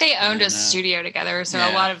I think they owned a studio together. So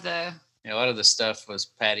a lot of the stuff was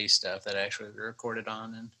Patty's stuff that actually we recorded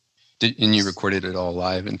on. And you recorded it all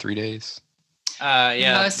live in 3 days?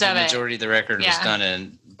 Most the of it. majority of the record was Yeah. done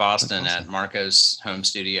in Boston That's awesome. at Marco's home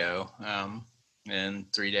studio in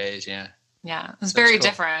 3 days. Yeah. Yeah, it was That's very cool.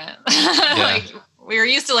 different. Like we were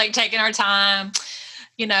used to like taking our time,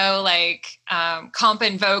 like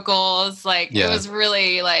comping vocals. Like it was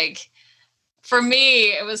really like, for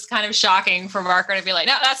me, it was kind of shocking for Marco to be like,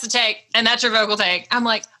 no, that's the take and that's your vocal take. I'm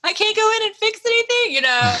like, I can't go in and fix anything,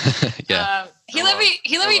 Yeah. He let me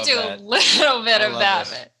do a that. little bit of that.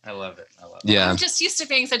 But I love it. Yeah. I'm just used to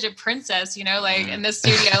being such a princess, like in the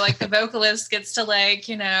studio, like the vocalist gets to like,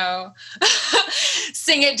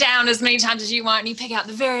 sing it down as many times as you want and you pick out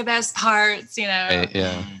the very best parts, Right,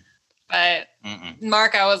 yeah. But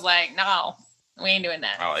Marco was like, no, we ain't doing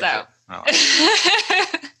that. I like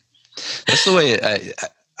it. That's the way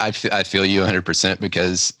I feel you 100%,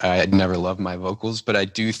 because I never loved my vocals, but I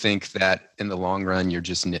do think that in the long run, you're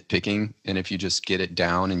just nitpicking. And if you just get it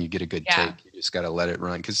down and you get a good take, you just got to let it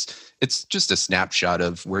run, because it's just a snapshot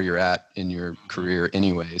of where you're at in your career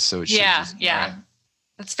anyway. So it should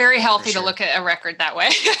That's It's very healthy sure. to look at a record that way.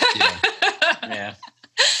 Yeah.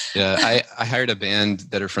 Yeah, I hired a band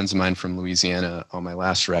that are friends of mine from Louisiana on my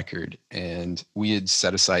last record, and we had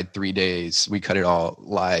set aside 3 days. We cut it all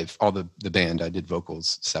live, all the band. I did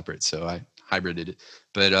vocals separate, so I hybrided it.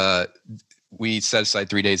 But we set aside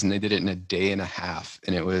 3 days, and they did it in a day and a half,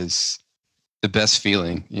 and it was the best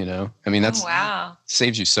feeling, you know? I mean, that's wow.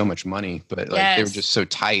 saves you so much money, but like they were Yes. just so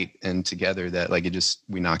tight and together that like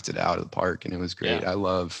we knocked it out of the park, and it was great. Yeah. I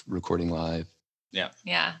love recording live. Yeah. It's a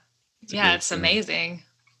Yeah, great it's feeling. amazing.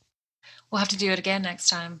 We'll have to do it again next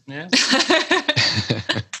time. Yeah.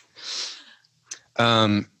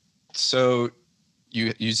 So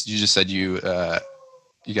you just said you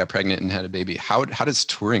got pregnant and had a baby. How does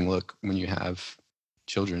touring look when you have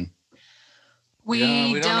children?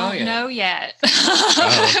 We don't know yet.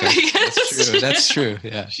 Oh, okay. Because- That's true.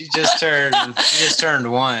 Yeah. She just turned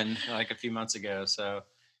 1 like a few months ago. So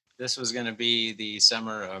this was going to be the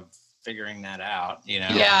summer of figuring that out, you know,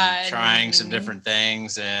 Yeah, and trying some and- different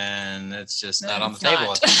things, and it's just not No, on the it's table.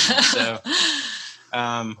 not. At the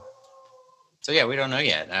moment. So yeah, we don't know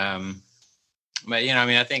yet. But you know, I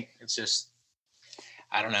mean, I think it's just,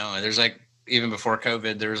 I don't know. There's like, even before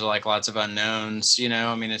COVID, there was like lots of unknowns, you know,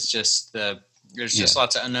 I mean, it's just there's just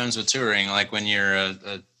lots of unknowns with touring. Like when you're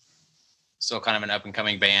a still kind of an up and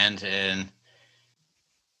coming band, and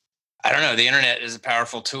I don't know, the internet is a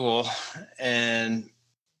powerful tool, and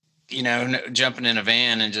you know, jumping in a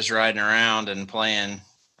van and just riding around and playing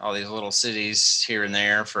all these little cities here and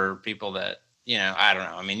there for people that, you know, I don't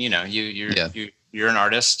know. I mean, you know, you're an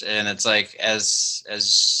artist, and it's like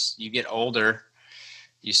as you get older,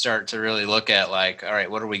 you start to really look at like, all right,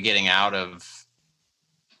 what are we getting out of,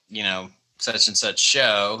 you know, such and such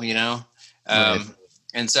show, you know? Right.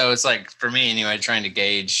 And so it's like, for me anyway, trying to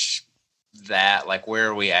gauge that, like, where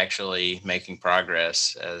are we actually making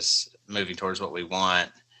progress as moving towards what we want,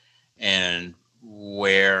 and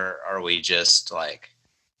where are we just like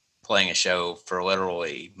playing a show for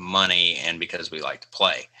literally money and because we like to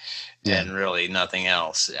play, and really nothing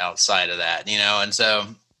else outside of that, you know? And so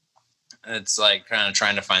it's like kind of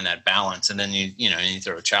trying to find that balance. And then you know, you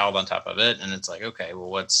throw a child on top of it, and it's like, okay, well,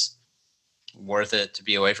 what's worth it to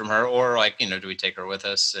be away from her? Or like, you know, do we take her with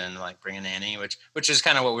us and like bring a nanny, which is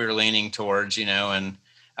kind of what we were leaning towards, you know? And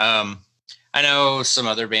I know some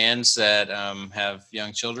other bands that have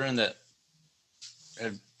young children that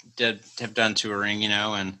have done touring, you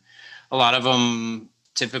know, and a lot of them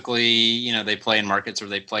typically, you know, they play in markets where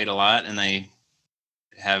they played a lot, and they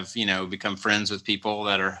have, you know, become friends with people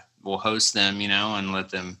that will host them, you know, and let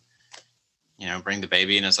them, you know, bring the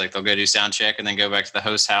baby. And it's like they'll go do sound check and then go back to the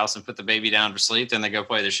host house and put the baby down for sleep. Then they go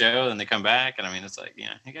play the show, and they come back. And I mean, it's like, you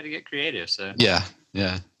know, you got to get creative. So Yeah.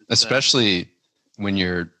 Especially when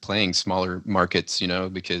you're playing smaller markets, you know,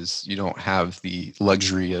 because you don't have the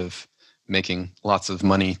luxury of making lots of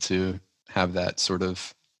money to have that sort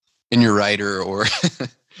of in your rider, or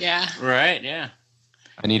Yeah. right. Yeah.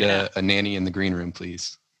 I need a nanny in the green room,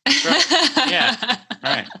 please. Yeah.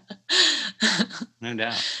 Right. No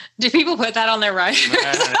doubt. Do people put that on their rider?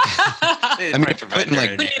 I mean, if you're putting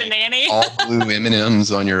like We need a nanny. all blue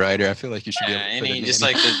M&Ms on your rider, I feel like you should be able to put a any, nanny. just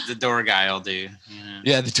like the door guy will do. You know?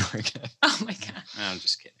 Yeah, the door guy. Oh my God. No, I'm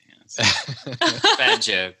just kidding. It's a bad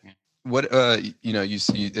joke. What you know, you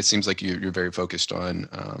it seems like you're very focused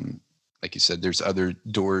on like you said, there's other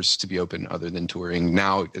doors to be open other than touring.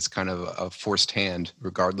 Now it's kind of a forced hand.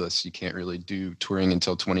 Regardless, you can't really do touring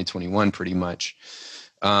until 2021 pretty much.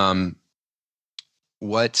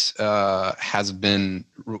 What has been,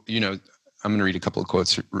 you know, I'm going to read a couple of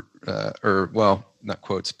quotes, or well, not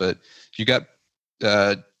quotes, but you got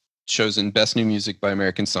chosen Best New Music by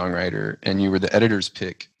American Songwriter, and you were the editor's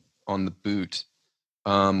pick on the boot.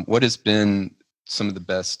 What has been some of the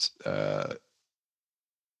best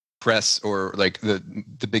press, or like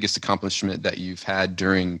the biggest accomplishment that you've had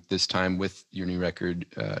during this time with your new record,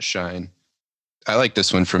 Shine? I like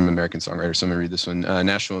this one from American Songwriter, so I'm going to read this one.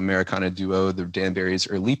 National Americana duo, the Danburys,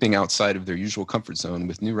 are leaping outside of their usual comfort zone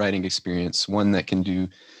with new writing experience, one that can do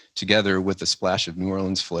together with a splash of New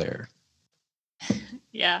Orleans flair.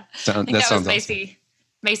 Yeah. That I think that sounds was awesome.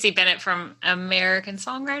 Macy Bennett from American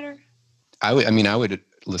Songwriter. I would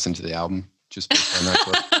listen to the album just based on that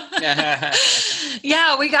quote.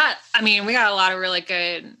 Yeah, we got a lot of really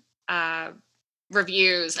good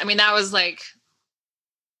reviews. I mean, that was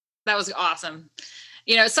awesome.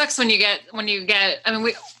 You know, it sucks when you get, I mean,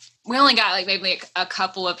 we only got like maybe a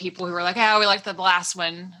couple of people who were like, oh, we like the last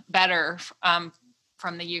one better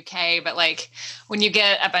from the UK. But like when you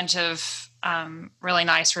get a bunch of really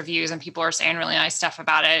nice reviews and people are saying really nice stuff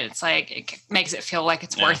about it, it's like it makes it feel like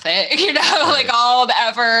it's worth it, you know, like all the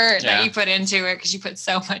effort that you put into it, because you put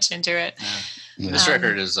so much into it. This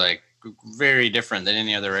record is like very different than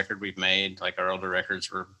any other record we've made. Like our older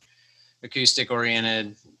records were acoustic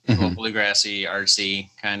oriented, little bluegrassy, artsy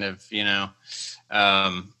kind of, you know.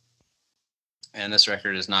 And this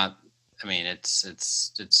record is not. I mean, it's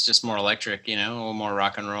just more electric, you know, a little more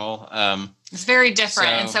rock and roll. It's very different,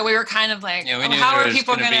 and so we were kind of like, we knew how there are was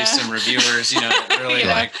people going to be some reviewers, you know, that really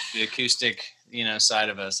like the acoustic, you know, side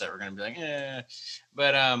of us that were going to be like,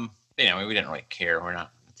 but you know, we didn't really care. We're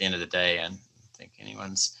not, at the end of the day, and I think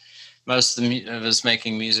most of us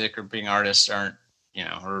making music or being artists aren't, you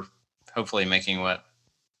know, or hopefully making what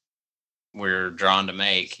we're drawn to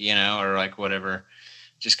make, you know, or like whatever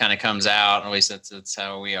just kind of comes out. At least that's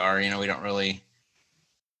how we are. You know, we don't really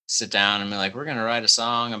sit down and be like, we're going to write a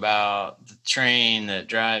song about the train that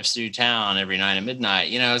drives through town every night at midnight.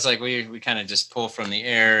 You know, it's like we kind of just pull from the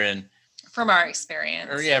air and from our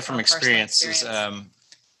experience, or from experiences.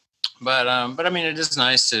 But I mean, it is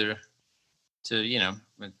nice to you know,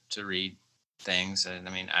 to read things. And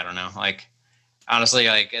I mean, I don't know, like honestly,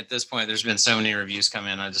 like at this point, there's been so many reviews come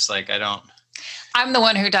in. I'm the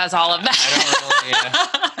one who does all of that. I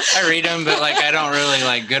don't really, I read them, but like, I don't really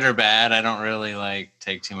like good or bad. I don't really like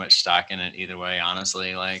take too much stock in it either way,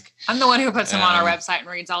 honestly. Like I'm the one who puts them on our website and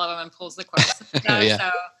reads all of them and pulls the quotes. So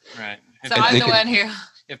right. So I'm the one who.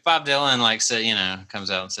 If Bob Dylan you know,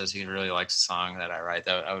 comes out and says he really likes a song that I write,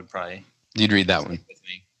 that I would probably. You'd read that one. With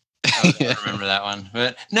me. I would remember that one,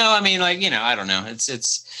 but no, I mean, like, you know, I don't know.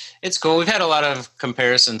 It's cool. We've had a lot of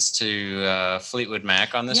comparisons to Fleetwood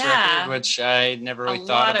Mac on this record, which I never really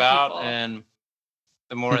thought about. And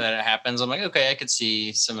the more that it happens, I'm like, okay, I could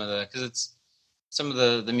see some of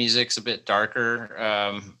the music's a bit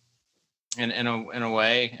darker, in a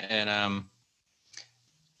way,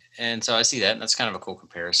 and so I see that, and that's kind of a cool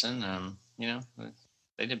comparison. You know,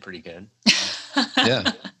 they did pretty good.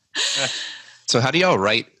 Yeah. So how do y'all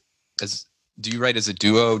write? Do you write as a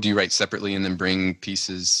duo? Do you write separately and then bring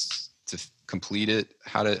pieces to complete it?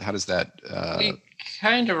 How does that? We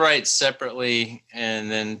kind of write separately, and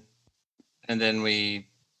then we,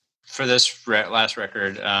 for this last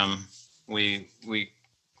record, we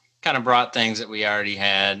kind of brought things that we already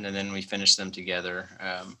had, and then we finished them together.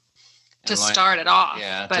 To start it off,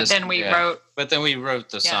 but then we wrote. But then we wrote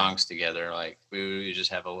the songs together. Like we just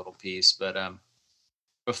have a little piece, but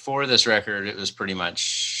before this record, it was pretty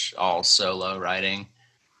much all solo writing.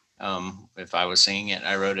 If I was singing it,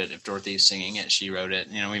 I wrote it. If Dorothy's singing it, she wrote it.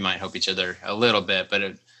 You know, we might help each other a little bit,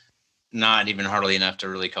 but not even hardly enough to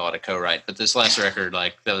really call it a co-write. But this last record,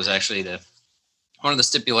 like that was actually one of the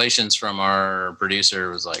stipulations from our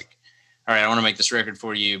producer was like, all right, I want to make this record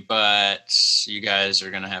for you, but you guys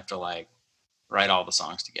are going to have to like write all the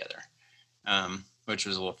songs together, which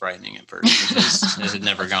was a little frightening at first because it had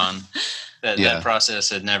never gone. That process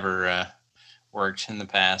had never worked in the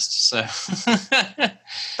past. So,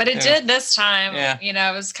 but it did this time. Yeah. You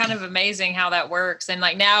know, it was kind of amazing how that works. And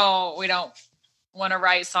like now we don't want to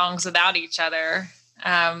write songs without each other.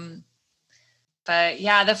 But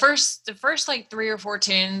yeah, the first like 3 or 4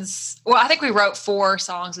 tunes. Well, I think we wrote 4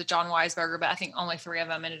 songs with John Weisberger, but I think only 3 of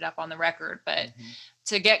them ended up on the record. But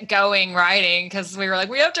to get going writing, because we were like,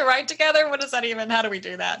 we have to write together. What does that even? How do we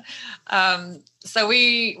do that? So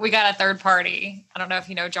we got a third party. I don't know if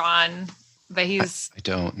you know John, but I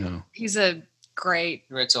don't know. He's a great.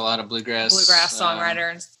 He writes a lot of bluegrass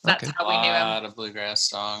songwriter, and that's how we knew him. A lot of bluegrass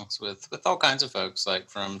songs with all kinds of folks, like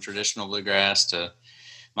from traditional bluegrass to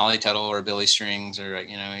Molly Tuttle or Billy Strings, or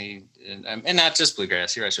you know, and not just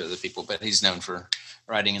bluegrass. He writes with other people, but he's known for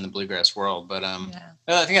writing in the bluegrass world. But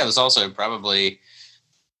I think that was also probably,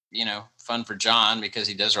 you know, fun for John because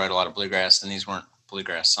he does write a lot of bluegrass, and these weren't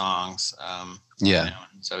bluegrass songs. You know,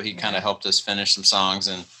 so he kind of helped us finish some songs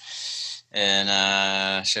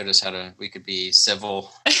and showed us how we could be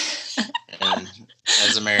civil and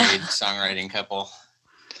as a married songwriting couple.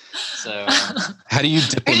 So how do you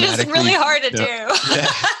diplomatically? It's really hard to do. Yeah.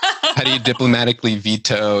 How do you diplomatically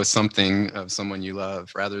veto something of someone you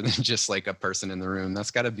love rather than just like a person in the room?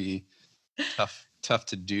 That's got to be tough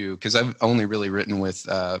to do, because I've only really written with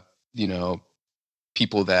you know,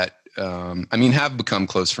 people that have become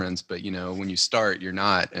close friends, but you know, when you start, you're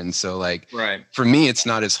not. And so like for me, it's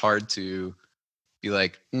not as hard to be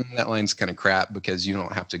like, that line's kind of crap, because you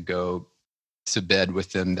don't have to go to bed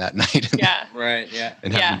with them that night and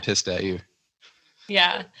and have them pissed at you.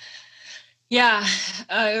 It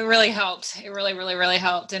really helped. It really, really, really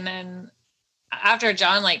helped. And then after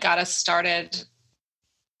John like got us started,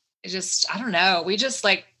 it just, I don't know, we just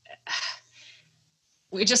like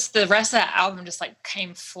the rest of that album just like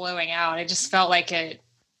came flowing out. It just felt like it,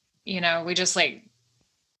 we just like,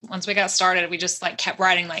 once we got started, we just like kept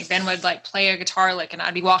writing. Like Ben would like play a guitar lick and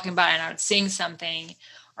I'd be walking by and I would sing something,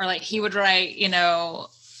 or like he would write,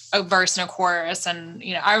 a verse and a chorus. And,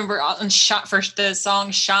 I remember for the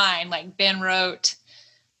song Shine, like Ben wrote,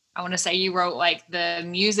 I want to say you wrote like the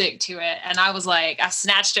music to it. And I was like, I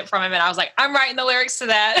snatched it from him and I was like, I'm writing the lyrics to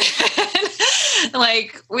that.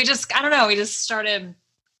 Like, I don't know. We just started,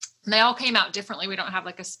 and they all came out differently. We don't have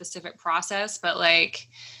like a specific process, but like,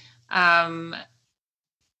 I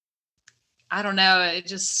don't know.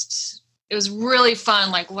 It was really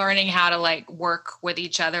fun, like learning how to like work with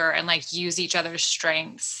each other and like use each other's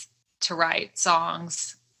strengths to write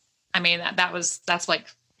songs. I mean, that's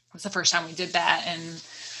the first time we did that. And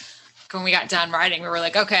when we got done writing, we were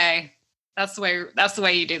like, okay, that's the way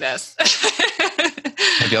you do this.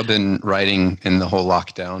 Have y'all been writing in the whole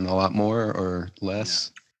lockdown a lot more or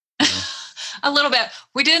less? Yeah. A little bit.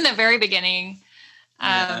 We did in the very beginning.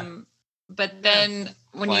 But then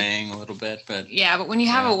when playing a little bit, but when you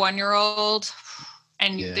have a 1-year-old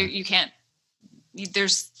and you can't,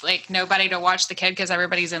 there's like nobody to watch the kid because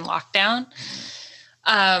everybody's in lockdown.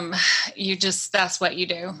 That's what you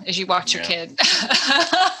do is you watch your kid.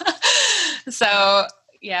 So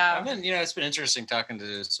I've been, it's been interesting talking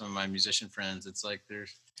to some of my musician friends. It's like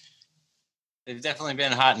they've definitely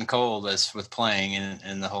been hot and cold as with playing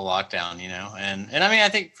in the whole lockdown, and I mean, I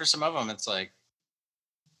think for some of them, it's like,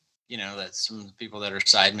 that some people that are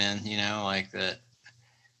sidemen, like that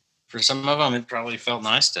for some of them, it probably felt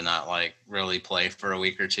nice to not like really play for a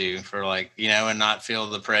week or two for like, and not feel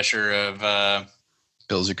the pressure of,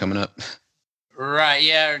 bills are coming up. Right.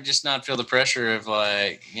 Yeah. Or just not feel the pressure of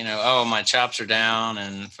like, oh, my chops are down.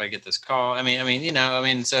 And if I get this call, so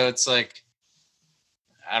it's like,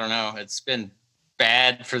 I don't know. It's been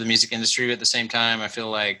bad for the music industry. But at the same time, I feel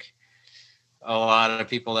like a lot of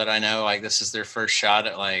people that I know, like this is their first shot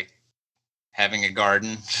at like having a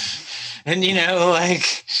garden and,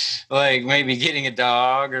 like maybe getting a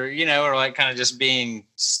dog or, or like kind of just being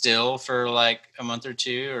still for like a month or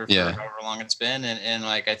two or for however long it's been. And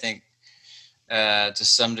like, I think to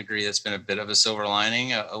some degree, that's been a bit of a silver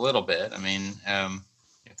lining, a little bit. I mean,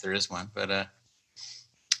 if there is one, but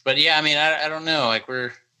yeah, I mean, I don't know. Like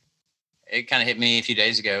it kind of hit me a few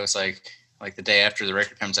days ago. It's like the day after the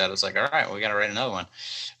record comes out, it's like, all right, well, we got to write another one.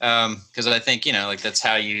 Cause I think, like that's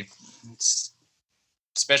how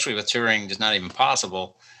especially with touring, just not even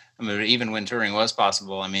possible. I mean, even when touring was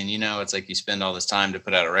possible, I mean, it's like you spend all this time to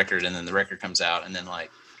put out a record and then the record comes out and then like,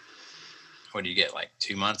 what do you get? Like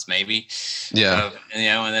 2 months, maybe. Yeah.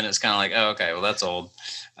 And then it's kind of like, oh, okay, well that's old.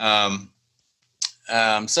 So,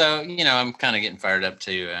 I'm kind of getting fired up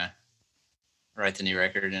to write the new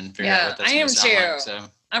record and figure out what that's going to sound like. So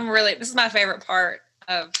this is my favorite part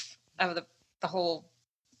of the whole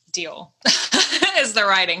deal is the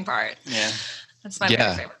writing part. Yeah. That's my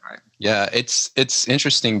favorite part. Yeah. It's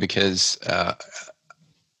interesting because I'm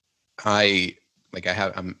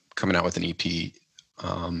coming out with an EP.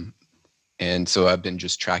 And so I've been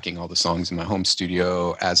just tracking all the songs in my home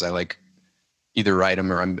studio as I like either write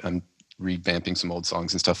them or I'm revamping some old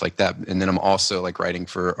songs and stuff like that. And then I'm also like writing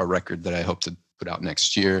for a record that I hope to put out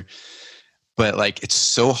next year. But like, it's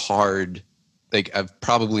so hard. Like I've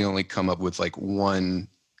probably only come up with like one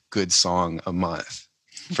good song a month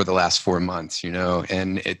for the last 4 months,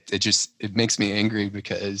 and it makes me angry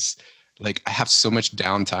because like I have so much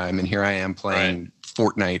downtime and here I am playing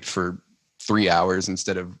Fortnite for 3 hours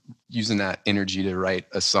instead of using that energy to write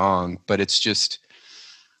a song. But it's just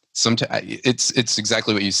sometimes it's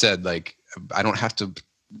exactly what you said. Like I don't have to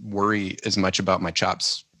worry as much about my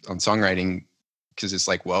chops on songwriting because it's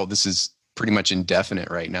like, well, this is pretty much indefinite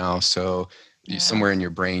right now. So somewhere in your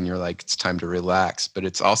brain, you're like, it's time to relax. But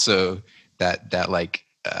it's also that like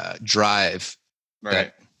drive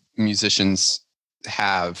that musicians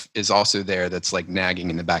have is also there. That's like nagging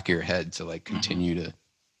in the back of your head to like continue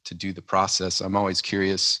to do the process. I'm always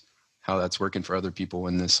curious how that's working for other people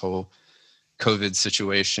in this whole COVID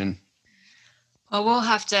situation. Well, we'll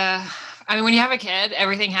have to, when you have a kid,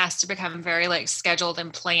 everything has to become very like scheduled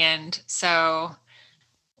and planned. So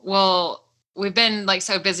we've been like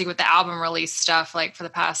so busy with the album release stuff, like for the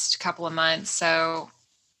past couple of months. So,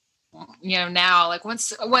 now like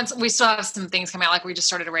once we still have some things coming out, like we just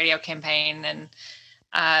started a radio campaign and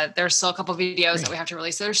there's still a couple of videos that we have to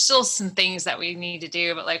release. So there's still some things that we need to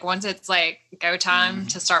do, but like once it's like go time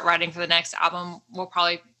to start writing for the next album, we'll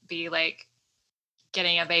probably be like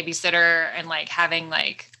getting a babysitter and like having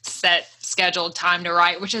like set scheduled time to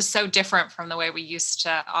write, which is so different from the way we used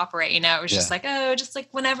to operate. It was just like, just like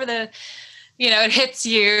whenever the it hits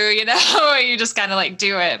you, you just kind of like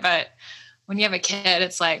do it. But when you have a kid,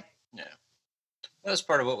 it's like, that was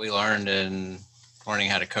part of what we learned in learning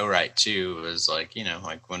how to co-write too, was like,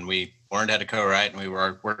 like when we learned how to co-write and we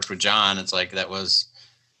worked with John, it's like that was,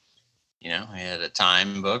 we had a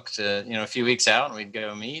time booked, a few weeks out, and we'd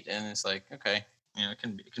go meet, and it's like, okay,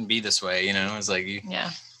 it can be this way, it's like,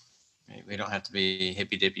 we don't have to be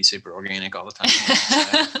hippy dippy, super organic all the time.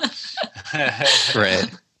 Right.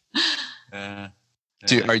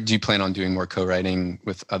 Do you plan on doing more co-writing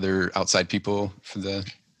with other outside people for the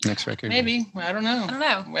next record? Maybe. I don't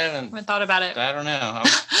know. We haven't thought about it. I don't know.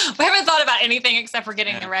 We haven't thought about anything except for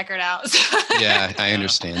getting the record out. So. Yeah, I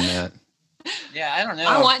understand that. Yeah, I don't know.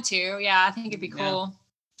 I want to. Yeah, I think it'd be cool.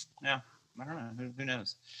 Yeah. I don't know. Who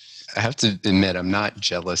knows? I have to admit, I'm not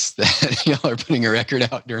jealous that y'all are putting a record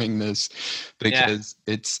out during this, because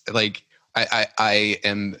it's like I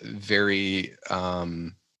am very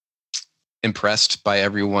impressed by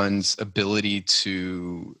everyone's ability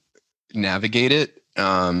to navigate it.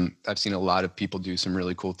 I've seen a lot of people do some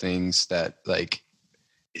really cool things that, like,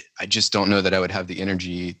 I just don't know that I would have the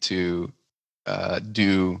energy to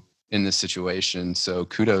do in this situation. So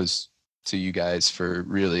kudos to you guys for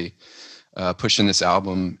really pushing this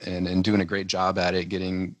album and doing a great job at it,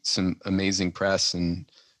 getting some amazing press and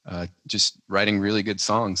just writing really good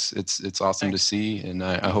songs. It's awesome to see, and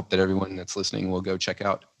I hope that everyone that's listening will go check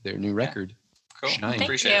out their new record. Cool. Shine.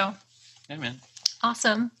 Appreciate you. Yeah, man.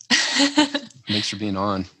 Awesome. Thanks for being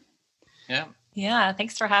on. Yeah. Yeah,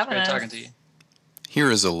 thanks for having us. Great talking to you. Here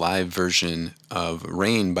is a live version of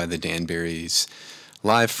Rain by the Danberries,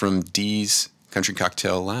 live from Dee's Country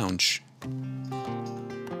Cocktail Lounge.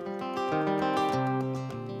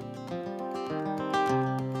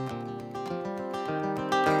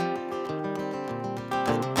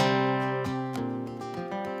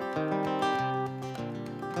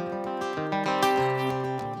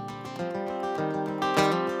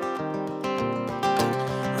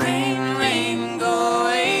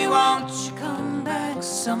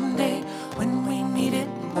 Someday when we need it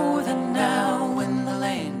more than now, when the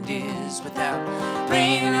land is without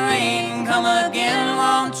rain, rain, come again.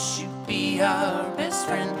 Won't you be our best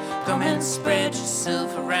friend? Come and spread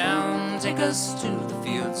yourself around, take us to the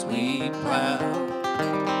fields we plow.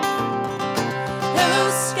 Hello,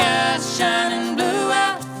 skies shining blue,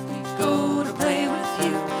 out we go to play with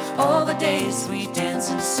you. All the days we dance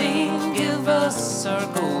and sing, give us our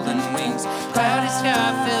golden wings. Cloudy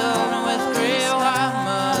sky filled with gray. How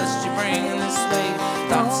must you bring this way?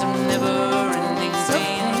 Thoughts of never-ending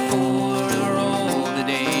pain for to roll the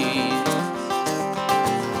days.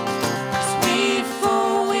 'Cause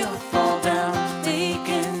before we all fall down,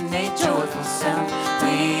 making a joyful sound,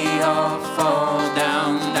 we all fall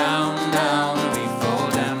down, down, down. We fall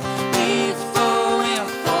down. Before we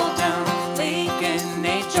all fall down, making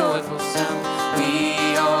a joyful sound,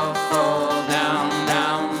 we all fall down,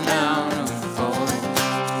 down, down. We fall down.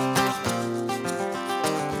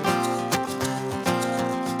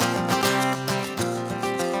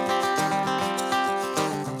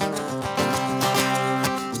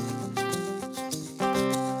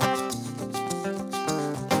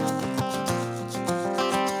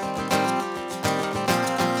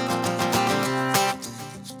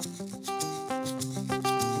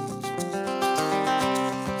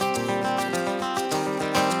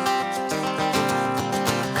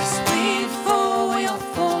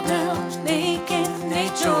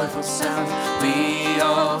 Sound. We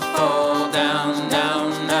all fall down,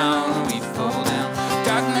 down, down. We fall down.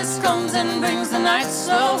 Darkness comes and brings the night,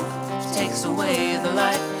 so it takes away the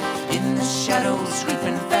light. In the shadows,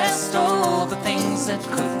 creeping fast, all the things that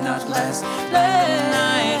could not last. Let the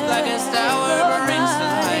night, like a star, brings the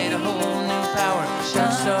light, a whole new power.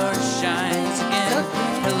 Dark star shines again.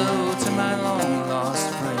 Hello to my long lost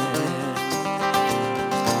friend.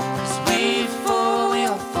 'Cause before we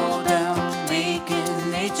all fall down,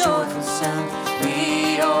 making a joyful sound,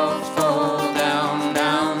 we all fall down,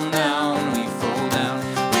 down, down. We fall down.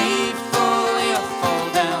 Before we all fall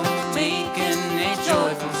down, making a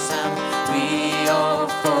joyful sound, we all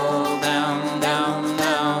fall down, down,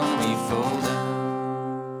 down. We fall down.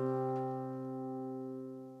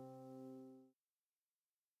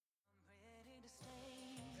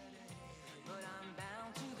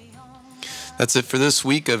 That's it for this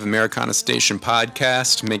week of Americana Station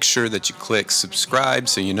Podcast. Make sure that you click subscribe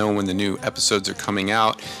so you know when the new episodes are coming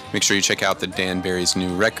out. Make sure you check out the Danberries'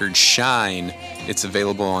 new record, Shine. It's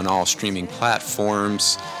available on all streaming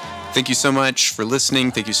platforms. Thank you so much for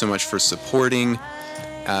listening. Thank you so much for supporting.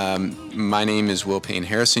 My name is Will Payne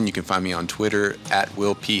Harrison. You can find me on Twitter at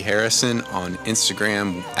Will P. Harrison, on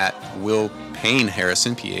Instagram at Will Payne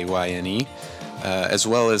Harrison, Payne, as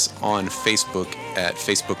well as on Facebook at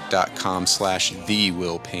facebook.com/The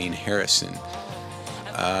Will Payne Harrison.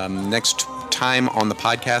 Next time on the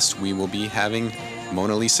podcast, we will be having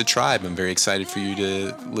Mona Lisa Tribe. I'm very excited for you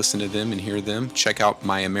to listen to them and hear them. Check out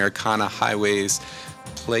my Americana Highways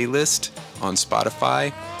playlist on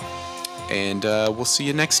Spotify. And we'll see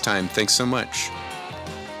you next time. Thanks so much.